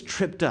of gets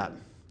tripped up.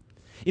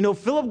 You know,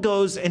 Philip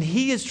goes and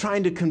he is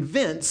trying to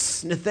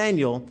convince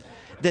Nathanael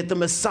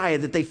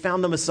that they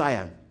found the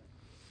Messiah.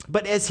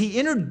 But as he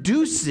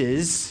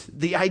introduces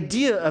the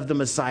idea of the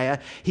Messiah,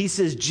 he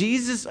says,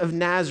 Jesus of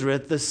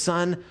Nazareth, the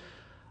son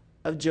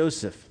of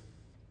Joseph.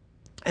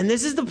 And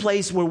this is the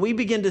place where we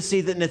begin to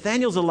see that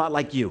Nathanael's a lot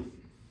like you.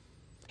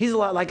 He's a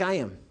lot like I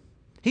am.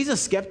 He's a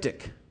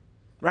skeptic,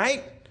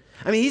 right?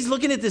 I mean, he's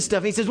looking at this stuff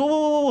and he says,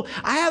 whoa,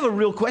 I have a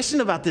real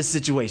question about this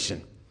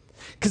situation.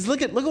 Because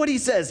look at what he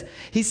says.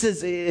 He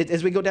says,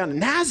 as we go down,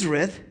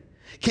 Nazareth,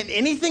 can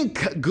anything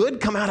good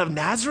come out of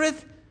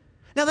Nazareth?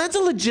 Now, that's a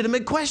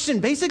legitimate question.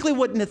 Basically,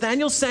 what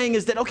Nathanael's saying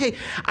is that, okay,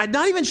 I'm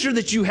not even sure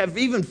that you have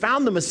even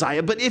found the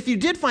Messiah, but if you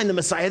did find the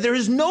Messiah, there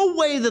is no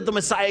way that the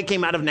Messiah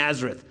came out of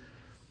Nazareth.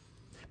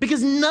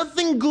 Because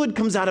nothing good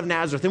comes out of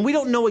Nazareth. And we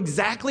don't know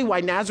exactly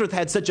why Nazareth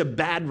had such a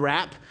bad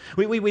rap.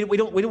 We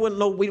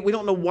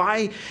don't know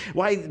why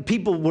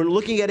people were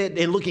looking at it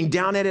and looking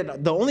down at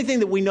it. The only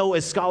thing that we know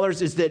as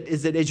scholars is that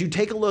as you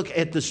take a look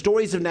at the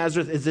stories of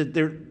Nazareth, is that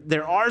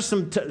there are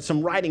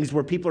some writings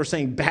where people are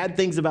saying bad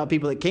things about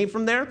people that came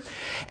from there.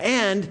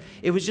 And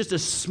it was just a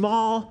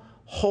small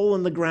hole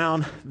in the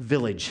ground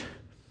village.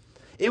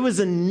 It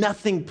was a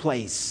nothing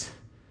place.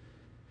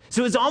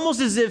 So it's almost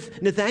as if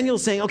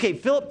Nathanael's saying, okay,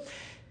 Philip,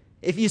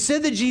 if you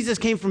said that Jesus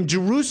came from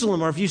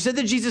Jerusalem, or if you said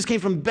that Jesus came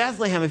from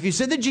Bethlehem, if you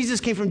said that Jesus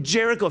came from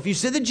Jericho, if you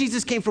said that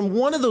Jesus came from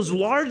one of those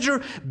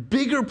larger,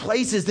 bigger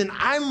places, then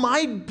I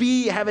might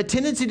have a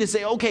tendency to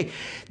say, okay,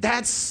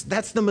 that's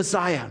the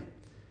Messiah.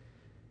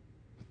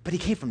 But he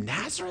came from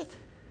Nazareth?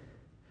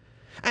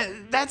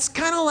 That's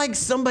kind of like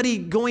somebody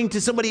going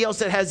to somebody else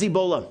that has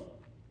Ebola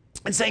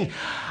and saying,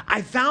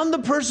 I found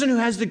the person who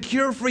has the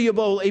cure for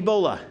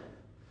Ebola.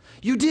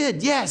 You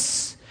did,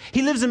 yes.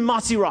 He lives in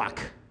Mossy Rock.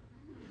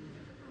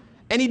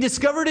 And he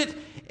discovered it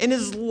in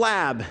his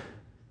lab,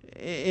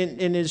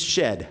 in his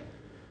shed.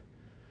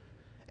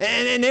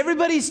 And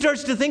everybody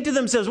starts to think to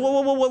themselves,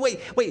 wait,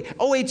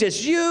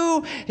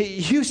 OHSU,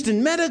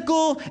 Houston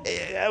Medical,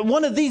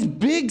 one of these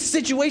big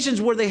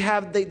situations where they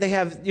have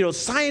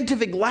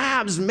scientific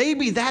labs,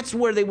 maybe that's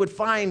where they would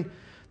find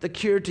the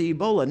cure to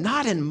Ebola.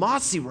 Not in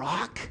Mossy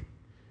Rock.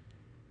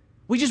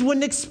 We just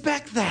wouldn't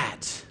expect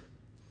that.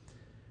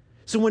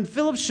 So when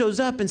Philip shows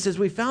up and says,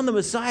 we found the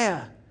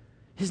Messiah,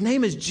 his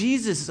name is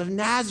Jesus of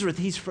Nazareth.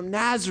 He's from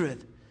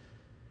Nazareth.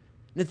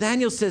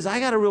 Nathanael says, I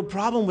got a real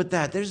problem with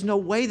that. There's no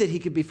way that he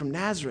could be from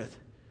Nazareth.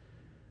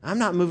 I'm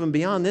not moving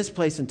beyond this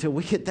place until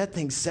we get that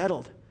thing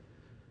settled.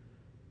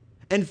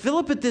 And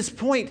Philip, at this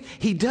point,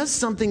 he does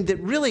something that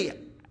really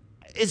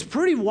is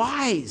pretty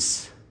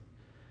wise.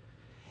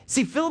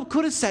 See, Philip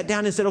could have sat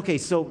down and said, okay,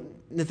 so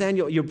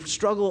Nathanael, your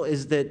struggle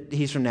is that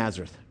he's from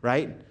Nazareth,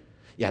 right?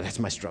 Yeah, that's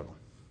my struggle.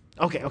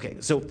 Okay.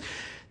 So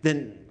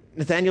then,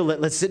 Nathanael,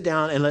 let's sit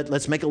down and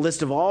let's make a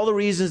list of all the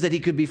reasons that he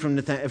could be from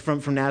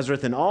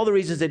Nazareth and all the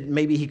reasons that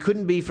maybe he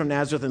couldn't be from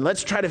Nazareth, and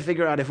let's try to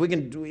figure out if we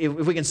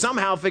can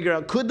somehow figure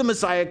out, could the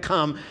Messiah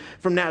come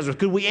from Nazareth?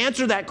 Could we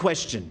answer that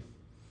question?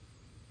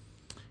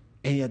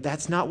 And yet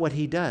that's not what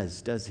he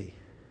does he?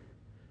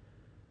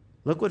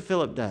 Look what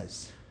Philip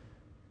does.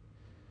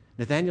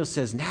 Nathanael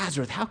says,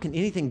 Nazareth, how can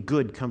anything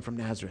good come from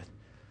Nazareth?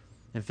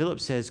 And Philip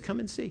says,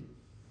 come and see.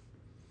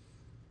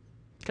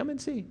 Come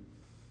and see.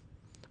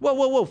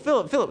 Whoa,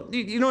 Philip,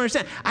 you don't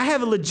understand. I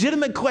have a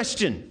legitimate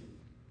question.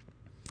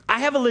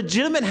 I have a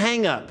legitimate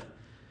hang-up.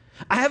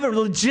 I have a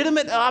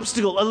legitimate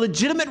obstacle, a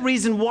legitimate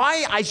reason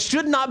why I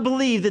should not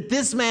believe that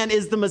this man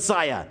is the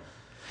Messiah.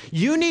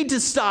 You need to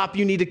stop,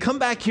 you need to come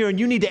back here, and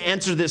you need to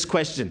answer this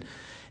question.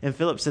 And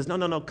Philip says,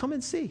 no, come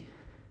and see.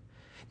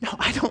 No,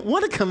 I don't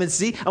want to come and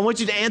see. I want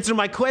you to answer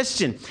my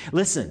question.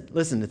 Listen,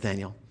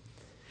 Nathanael.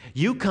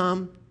 You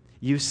come,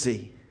 you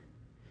see.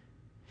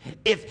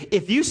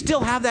 If you still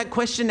have that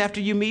question after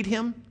you meet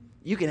him,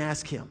 you can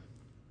ask him.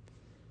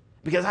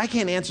 Because I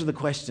can't answer the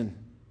question.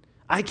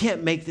 I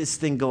can't make this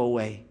thing go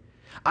away.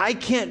 I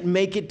can't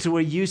make it to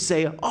where you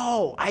say,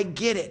 oh, I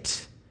get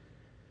it.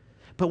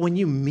 But when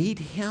you meet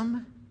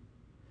him,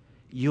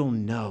 you'll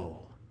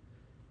know.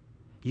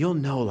 You'll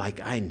know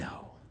like I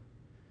know,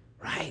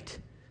 right?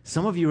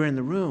 Some of you are in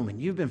the room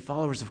and you've been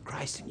followers of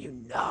Christ and you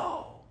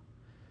know.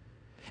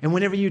 And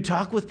whenever you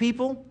talk with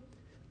people,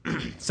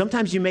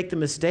 sometimes you make the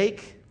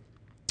mistake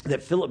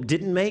that Philip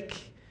didn't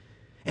make,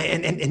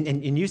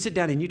 and you sit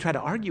down and you try to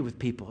argue with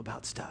people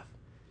about stuff.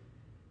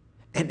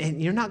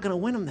 And you're not going to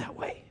win them that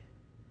way.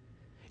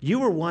 You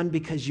were won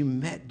because you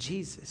met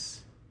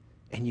Jesus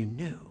and you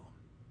knew.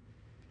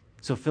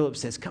 So Philip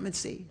says, come and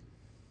see.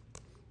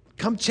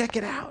 Come check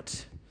it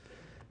out.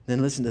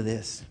 Then listen to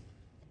this.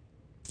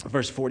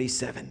 Verse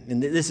 47.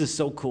 And this is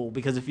so cool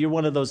because if you're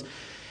one of those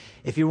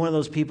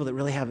people that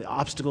really have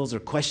obstacles or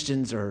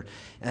questions or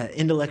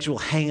intellectual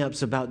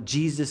hangups about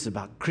Jesus,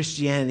 about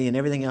Christianity and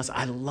everything else,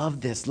 I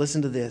love this.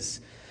 Listen to this.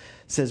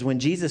 It says, when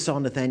Jesus saw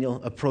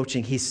Nathanael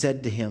approaching, he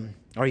said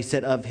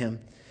of him,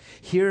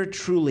 here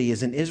truly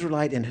is an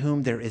Israelite in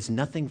whom there is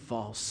nothing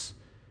false.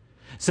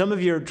 Some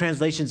of your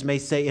translations may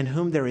say, in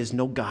whom there is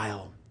no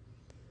guile.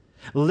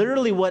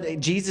 Literally what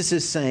Jesus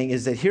is saying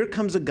is that here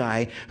comes a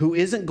guy who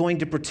isn't going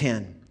to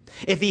pretend.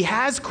 If he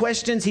has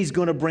questions, he's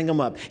going to bring them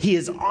up. He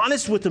is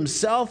honest with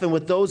himself and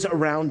with those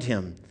around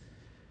him.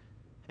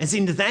 And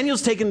see,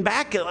 Nathanael's taken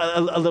back a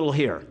little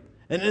here.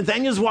 And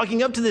Nathanael's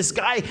walking up to this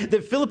guy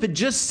that Philip had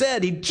just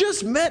said. He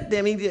just met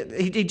them.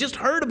 He just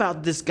heard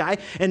about this guy.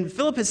 And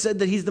Philip has said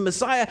that he's the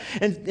Messiah.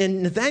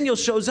 And Nathanael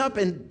shows up.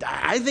 And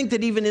I think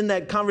that even in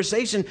that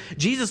conversation,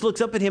 Jesus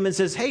looks up at him and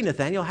says, hey,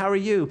 Nathanael, how are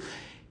you?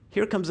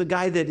 Here comes a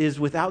guy that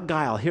is without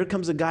guile. Here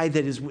comes a guy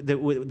that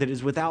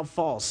is without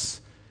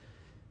false.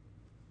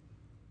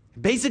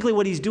 Basically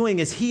what he's doing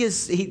is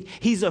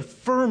he's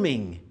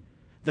affirming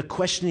the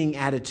questioning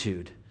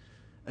attitude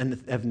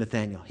of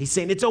Nathanael. He's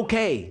saying it's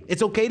okay.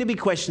 It's okay to be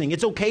questioning.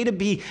 It's okay to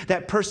be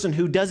that person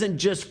who doesn't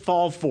just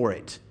fall for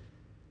it.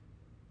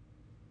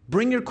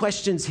 Bring your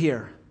questions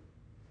here.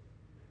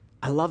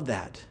 I love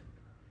that.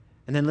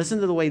 And then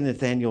listen to the way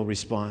Nathanael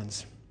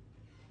responds.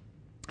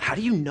 How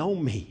do you know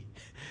me?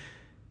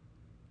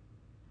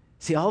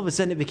 See, all of a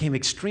sudden it became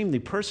extremely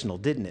personal,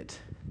 didn't it?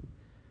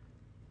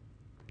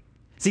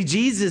 See,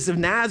 Jesus of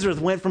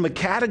Nazareth went from a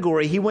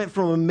category, he went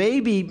from a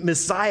maybe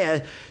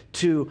Messiah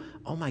to,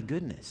 oh my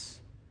goodness,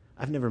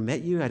 I've never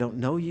met you, I don't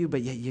know you,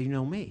 but yet you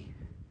know me.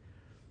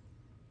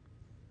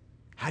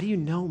 How do you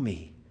know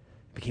me?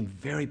 It became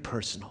very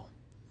personal.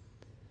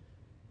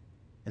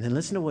 And then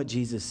listen to what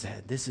Jesus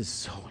said. This is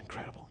so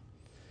incredible.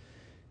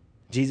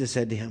 Jesus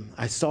said to him,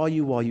 I saw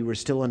you while you were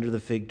still under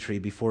the fig tree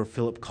before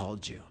Philip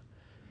called you.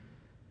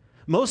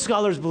 Most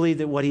scholars believe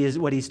that what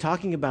he's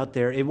talking about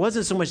there, it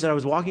wasn't so much that I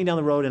was walking down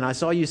the road and I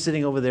saw you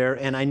sitting over there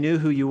and I knew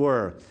who you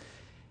were.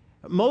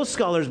 Most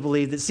scholars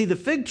believe that, see, the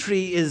fig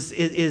tree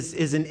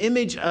is an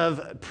image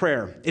of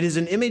prayer. It is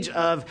an image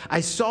of,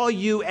 I saw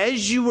you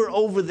as you were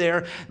over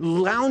there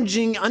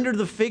lounging under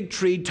the fig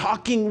tree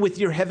talking with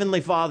your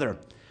heavenly Father.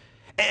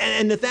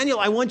 And Nathanael,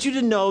 I want you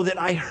to know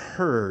that I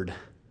heard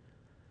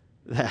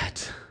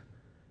that.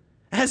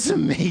 That's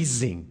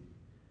amazing.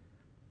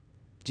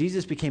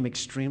 Jesus became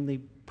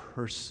extremely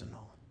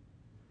personal.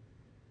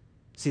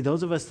 See,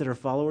 those of us that are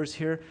followers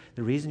here,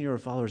 the reason you're a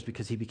follower is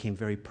because he became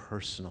very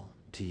personal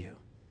to you.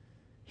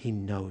 He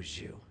knows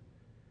you.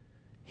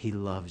 He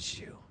loves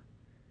you.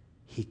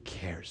 He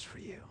cares for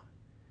you.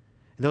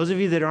 And those of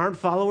you that aren't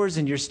followers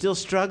and you're still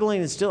struggling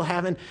and still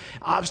having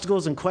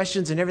obstacles and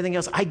questions and everything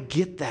else, I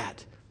get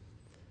that.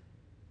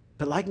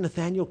 But like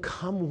Nathanael,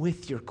 come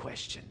with your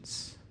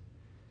questions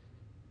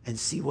and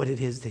see what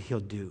it is that he'll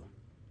do.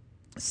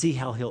 See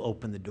how he'll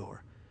open the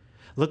door.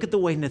 Look at the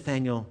way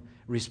Nathanael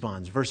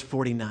responds. Verse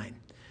 49.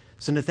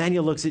 So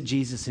Nathanael looks at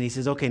Jesus and he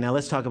says, okay, now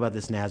let's talk about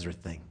this Nazareth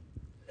thing.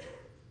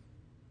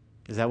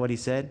 Is that what he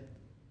said?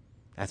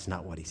 That's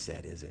not what he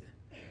said, is it?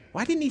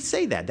 Why didn't he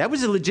say that? That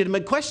was a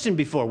legitimate question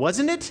before,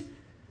 wasn't it?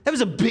 That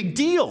was a big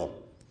deal.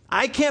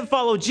 I can't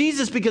follow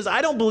Jesus because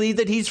I don't believe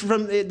that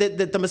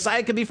that the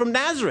Messiah could be from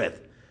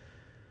Nazareth.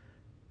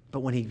 But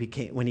when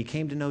he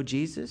came to know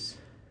Jesus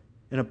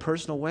in a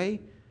personal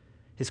way,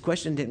 his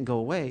question didn't go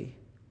away.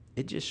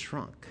 It just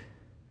shrunk.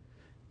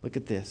 Look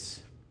at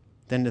this.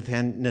 Then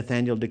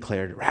Nathanael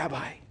declared,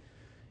 Rabbi,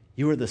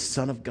 you are the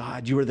Son of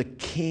God. You are the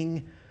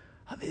King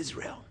of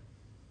Israel.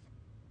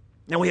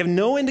 Now we have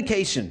no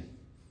indication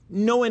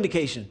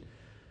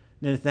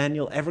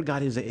Nathanael ever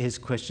got his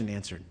question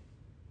answered.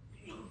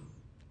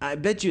 I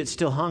bet you it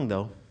still hung,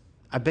 though.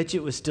 I bet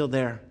you it was still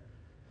there.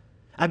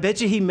 I bet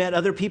you he met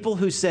other people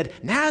who said,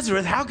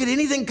 Nazareth, how could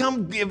anything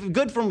come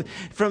good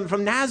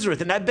from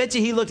Nazareth? And I bet you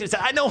he looked and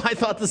said, I know, I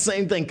thought the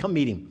same thing. Come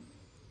meet him.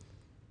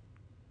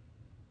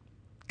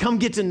 Come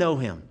get to know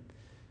him.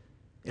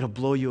 It'll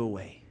blow you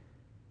away.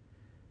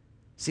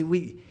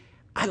 See,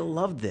 I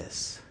love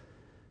this.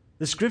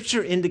 The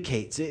scripture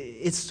indicates,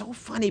 it's so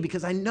funny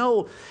because I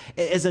know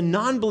as a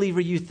non-believer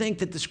you think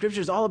that the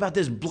scripture is all about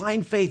this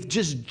blind faith,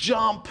 just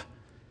jump.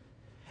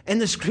 And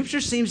the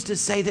scripture seems to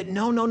say that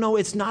no,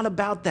 it's not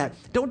about that.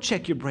 Don't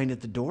check your brain at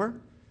the door.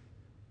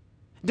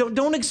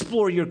 Don't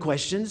explore your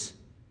questions.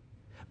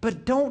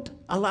 But don't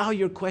allow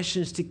your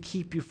questions to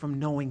keep you from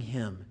knowing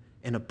him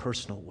in a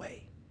personal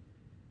way.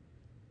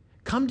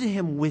 Come to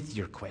him with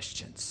your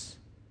questions.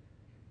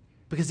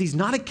 Because he's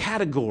not a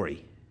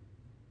category.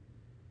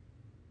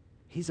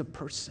 He's a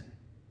person.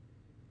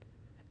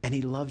 and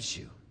he loves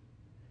you,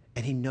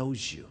 and he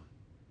knows you,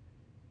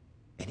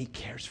 and he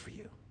cares for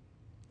you,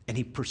 and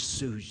he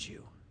pursues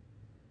you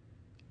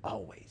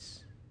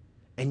always.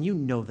 And you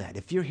know that.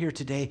 If you're here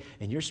today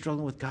and you're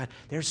struggling with God,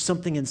 there's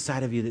something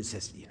inside of you that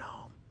says,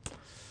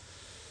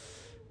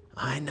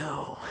 I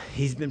know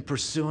he's been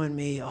pursuing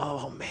me.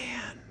 Oh,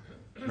 man.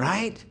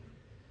 Right?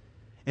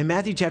 In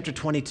Matthew chapter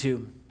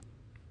 22,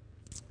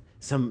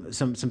 some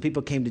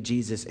people came to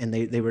Jesus and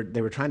they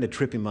were trying to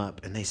trip him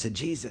up. And they said,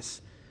 Jesus,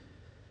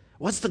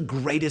 what's the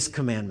greatest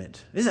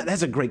commandment?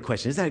 That's a great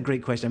question. Isn't that a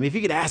great question? I mean, if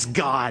you could ask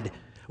God,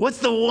 what's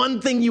the one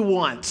thing you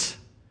want?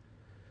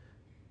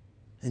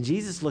 And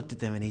Jesus looked at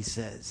them and he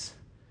says,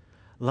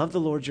 love the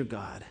Lord your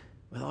God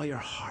with all your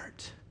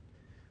heart,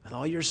 with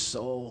all your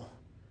soul,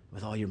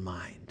 with all your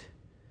mind.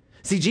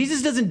 See,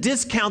 Jesus doesn't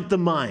discount the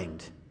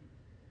mind,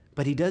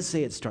 but he does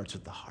say it starts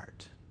with the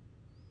heart.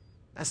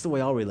 That's the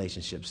way all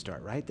relationships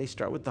start, right? They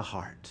start with the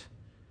heart,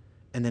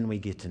 and then we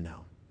get to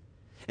know.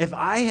 If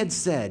I had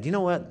said, you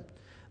know what,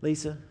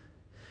 Lisa,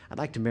 I'd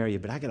like to marry you,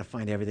 but I got to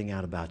find everything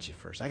out about you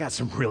first. I got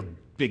some real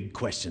big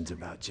questions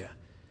about you.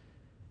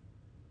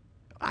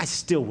 I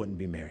still wouldn't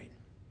be married,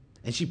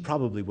 and she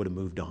probably would have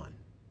moved on.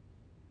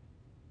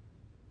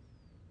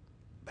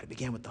 But it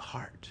began with the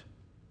heart.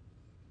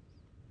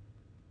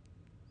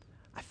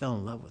 I fell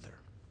in love with her.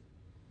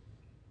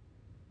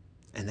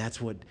 And that's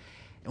what,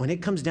 when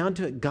it comes down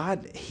to it,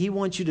 God, he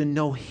wants you to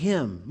know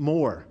him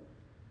more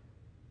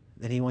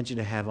than he wants you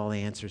to have all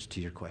the answers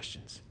to your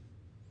questions.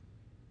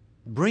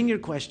 Bring your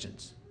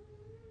questions,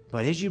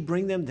 but as you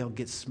bring them, they'll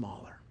get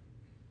smaller.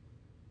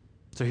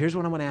 So here's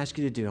what I'm going to ask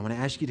you to do. I'm going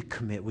to ask you to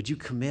commit. Would you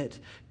commit?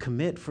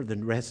 Commit for the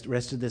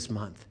rest of this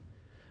month.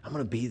 I'm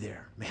going to be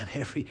there. Man,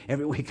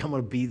 every week I'm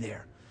going to be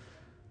there.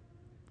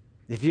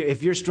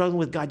 If you're struggling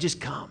with God, just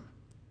come.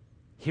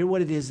 Hear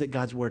what it is that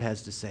God's word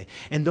has to say.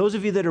 And those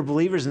of you that are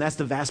believers, and that's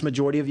the vast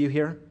majority of you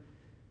here,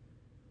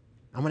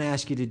 I'm going to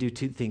ask you to do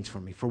two things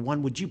for me. For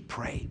one, would you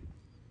pray?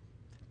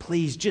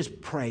 Please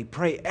just pray.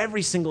 Pray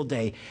every single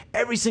day,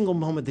 every single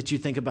moment that you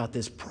think about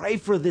this. Pray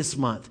for this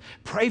month.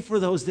 Pray for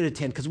those that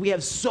attend, because we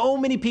have so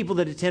many people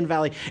that attend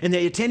Valley, and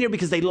they attend here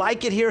because they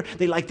like it here,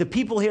 they like the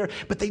people here,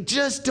 but they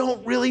just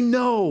don't really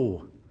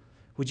know.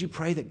 Would you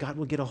pray that God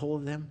will get a hold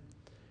of them?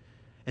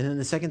 And then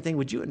the second thing,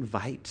 would you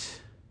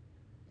invite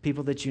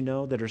people that you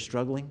know that are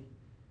struggling?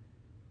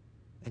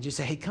 And just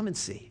say, hey, come and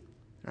see.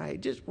 All right?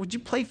 Just, would you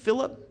play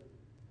Philip?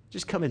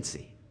 Just come and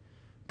see.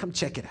 Come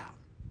check it out.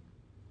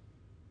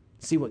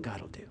 See what God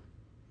will do.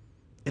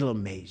 It'll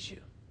amaze you.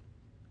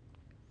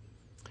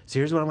 So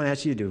here's what I'm going to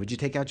ask you to do. Would you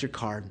take out your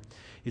card,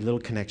 your little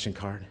connection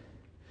card?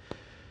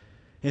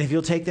 And if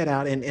you'll take that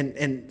out,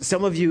 and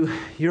some of you,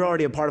 you're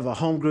already a part of a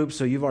home group,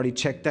 so you've already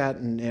checked that,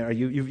 or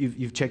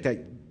you've checked that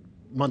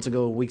months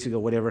ago, weeks ago,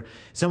 whatever.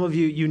 Some of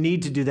you, you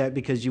need to do that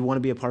because you want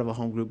to be a part of a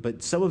home group,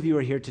 but some of you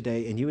are here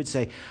today, and you would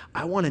say,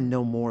 I want to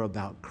know more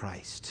about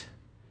Christ.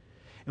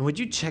 And would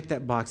you check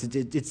that box?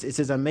 It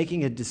says, I'm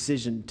making a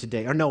decision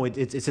today. Or no,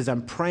 it says,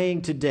 I'm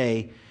praying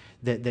today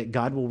that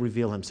God will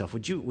reveal himself.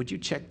 Would you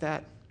check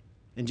that?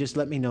 And just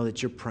let me know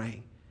that you're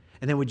praying.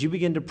 And then would you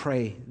begin to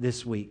pray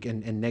this week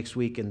and next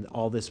week and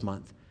all this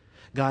month?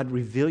 God,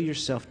 reveal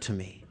yourself to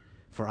me,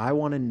 for I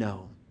want to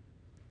know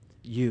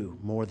you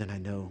more than I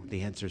know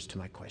the answers to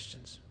my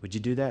questions. Would you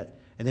do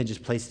that? And then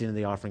just place it into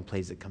the offering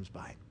plate that comes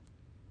by.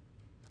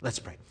 Let's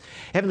pray.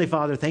 Heavenly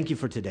Father, thank you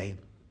for today.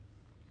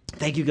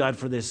 Thank you, God,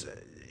 for this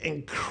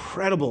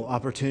incredible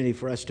opportunity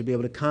for us to be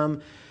able to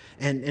come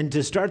and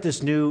to start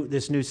this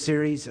new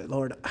series.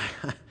 Lord,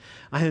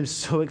 I am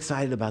so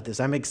excited about this.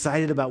 I'm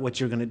excited about what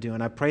you're going to do.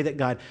 And I pray that,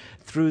 God,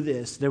 through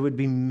this, there would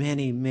be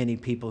many, many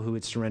people who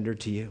would surrender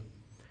to you.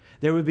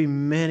 There would be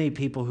many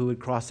people who would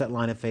cross that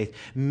line of faith,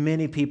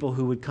 many people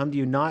who would come to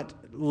you, not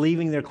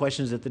leaving their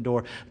questions at the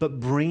door, but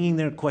bringing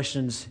their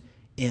questions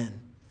in,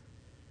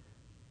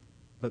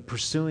 but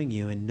pursuing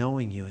you and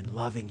knowing you and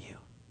loving you.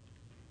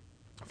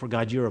 For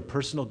God, you're a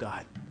personal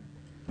God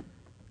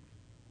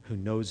who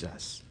knows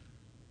us,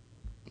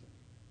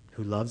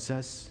 who loves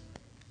us,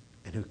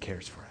 and who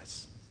cares for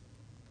us.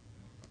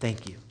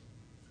 Thank you.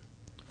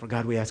 For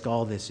God, we ask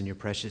all this in your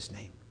precious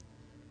name.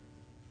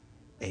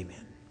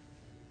 Amen.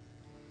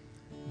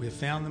 We have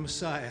found the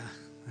Messiah.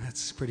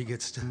 That's pretty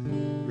good stuff.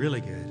 Really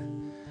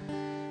good.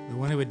 The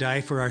one who would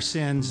die for our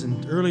sins.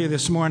 And earlier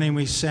this morning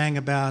we sang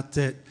about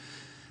that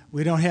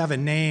we don't have a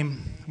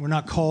name. We're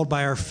not called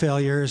by our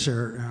failures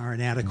or our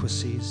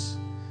inadequacies.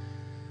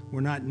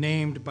 We're not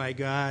named by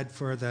God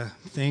for the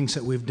things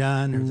that we've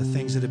done or the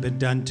things that have been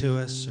done to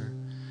us or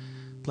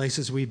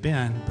places we've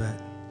been,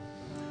 but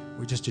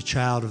we're just a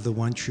child of the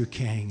one true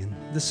King. And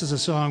this is a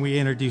song we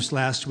introduced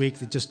last week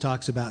that just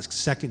talks about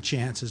second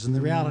chances. And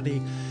the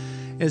reality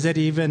is that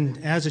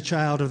even as a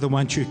child of the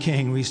one true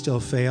King, we still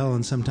fail,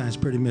 and sometimes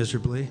pretty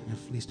miserably,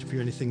 at least if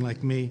you're anything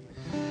like me.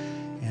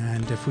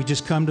 And if we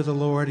just come to the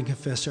Lord and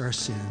confess our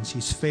sins,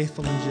 he's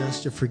faithful and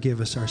just to forgive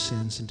us our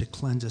sins and to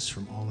cleanse us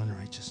from all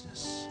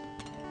unrighteousness.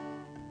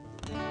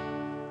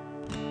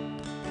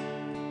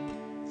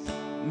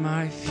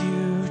 My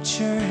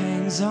future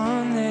hangs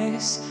on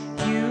this.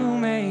 You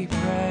may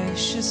pressure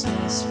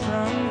graciousness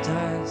from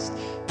dust.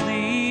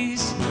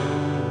 Please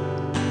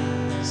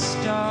don't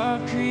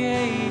stop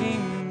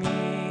creating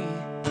me.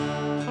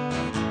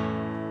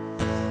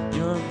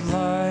 Your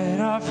blood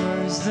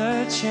offers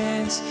the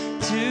chance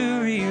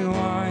to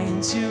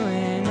rewind to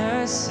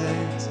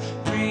innocence,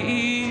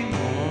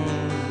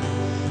 reborn,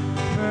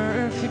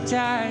 perfect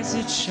as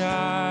a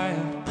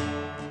child.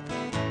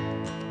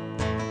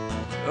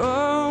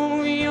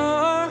 Oh,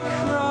 your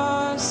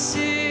cross,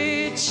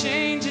 it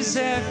changes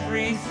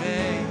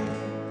everything.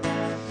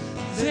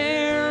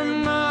 There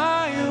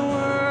my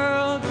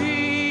world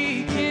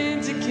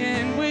begins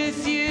again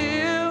with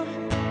you.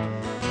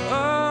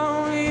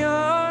 Oh,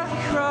 your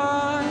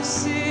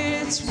cross,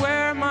 it's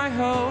where my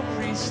hope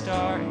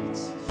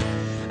restarts.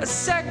 A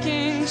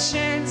second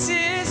chance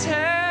is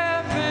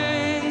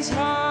heaven's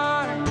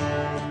heart.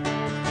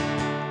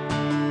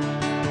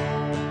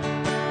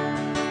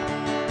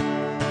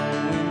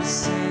 When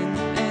sin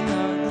and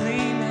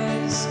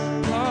ugliness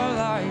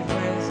collide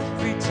with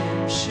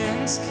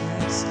redemption's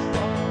kiss,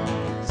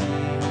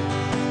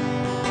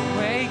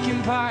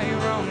 awakened by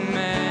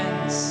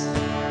romance.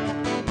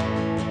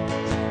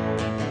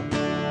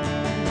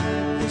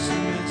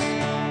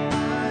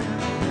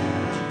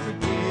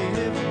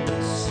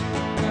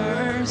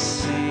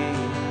 Mercy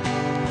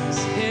is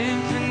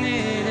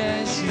infinite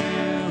as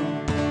you.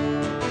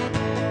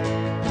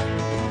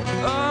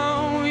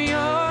 Oh,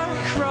 your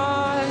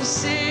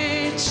cross,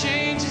 it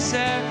changes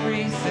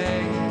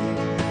everything.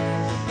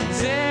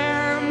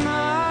 There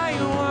my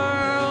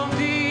world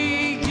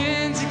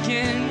begins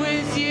again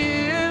with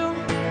you.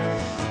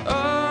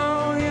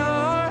 Oh,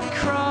 your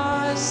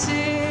cross,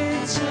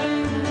 it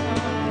changes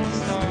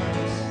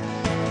stars.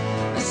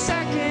 A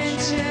second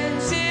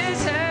chance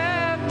is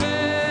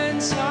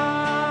heaven's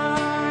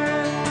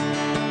heart.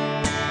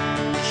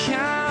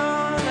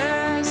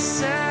 Countless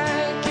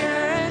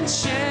second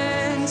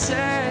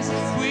chances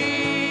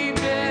we've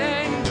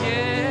been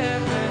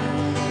given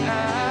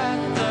at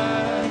the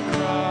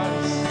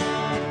cross.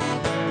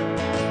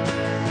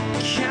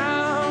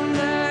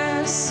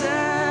 Countless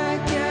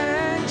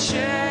second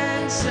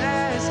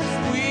chances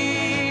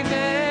we've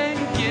been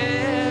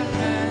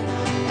given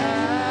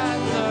at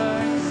the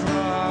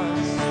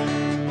cross.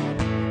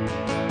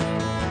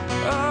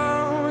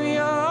 Oh,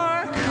 your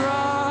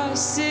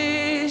cross,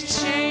 it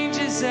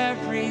changes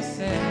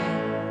everything.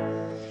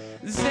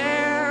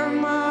 There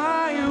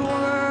my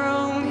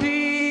world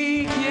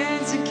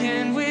begins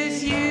again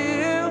with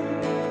you.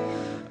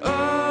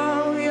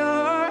 Oh,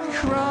 your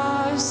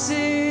cross,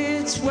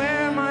 it's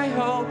where my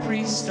hope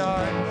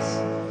restarts.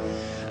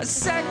 A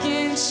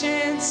second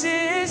chance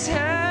is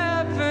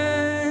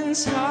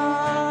heaven's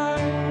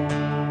heart.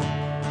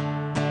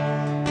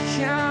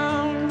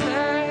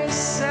 Countless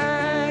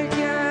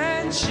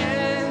second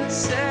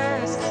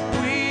chances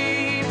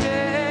we've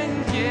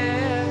been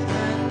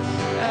given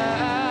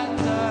at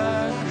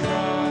the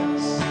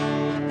cross.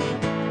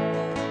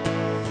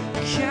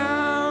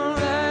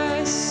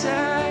 Countless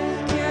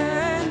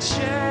second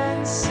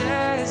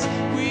chances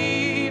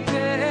we've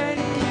been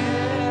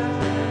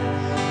given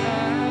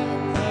at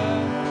the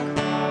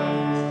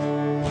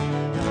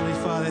cross. Heavenly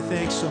Father,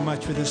 thanks so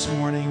much for this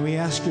morning. We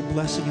ask your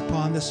blessing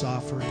upon this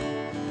offering.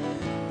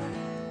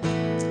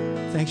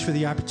 Thanks for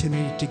the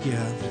opportunity to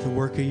give to the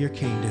work of your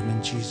kingdom.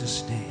 In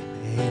Jesus' name,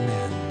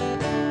 amen.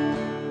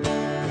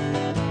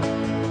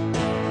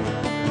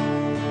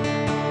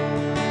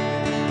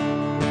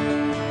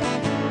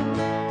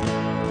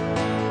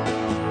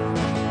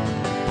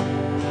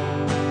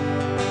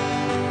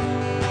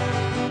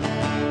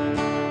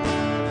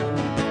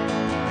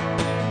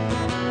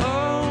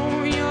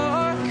 Oh,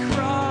 your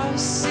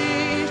cross,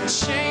 it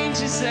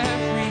changes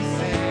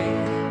everything.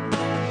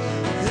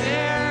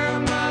 There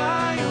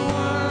my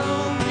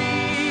world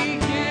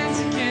begins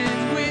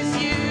again with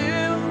you.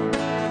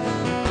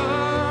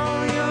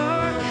 Oh,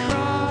 your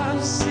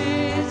cross,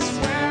 it's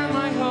where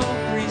my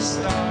hope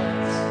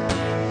restarts.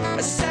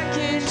 A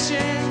second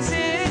chance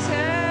is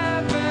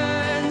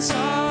heaven's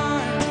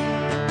heart.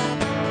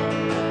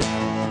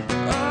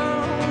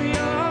 Oh,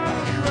 your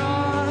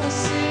cross,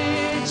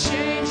 it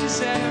changes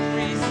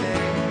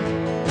everything.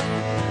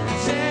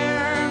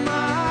 There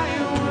my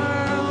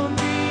world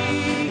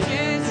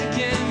begins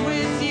again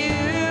with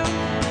you.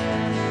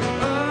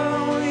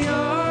 Oh,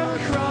 your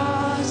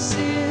cross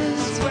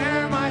is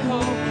where my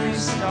hope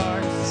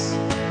restarts.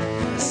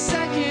 A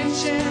second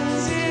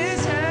chance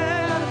is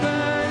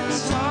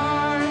heaven's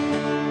heart.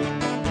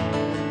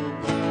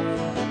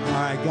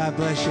 All right, God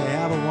bless you.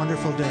 Have a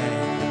wonderful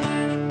day.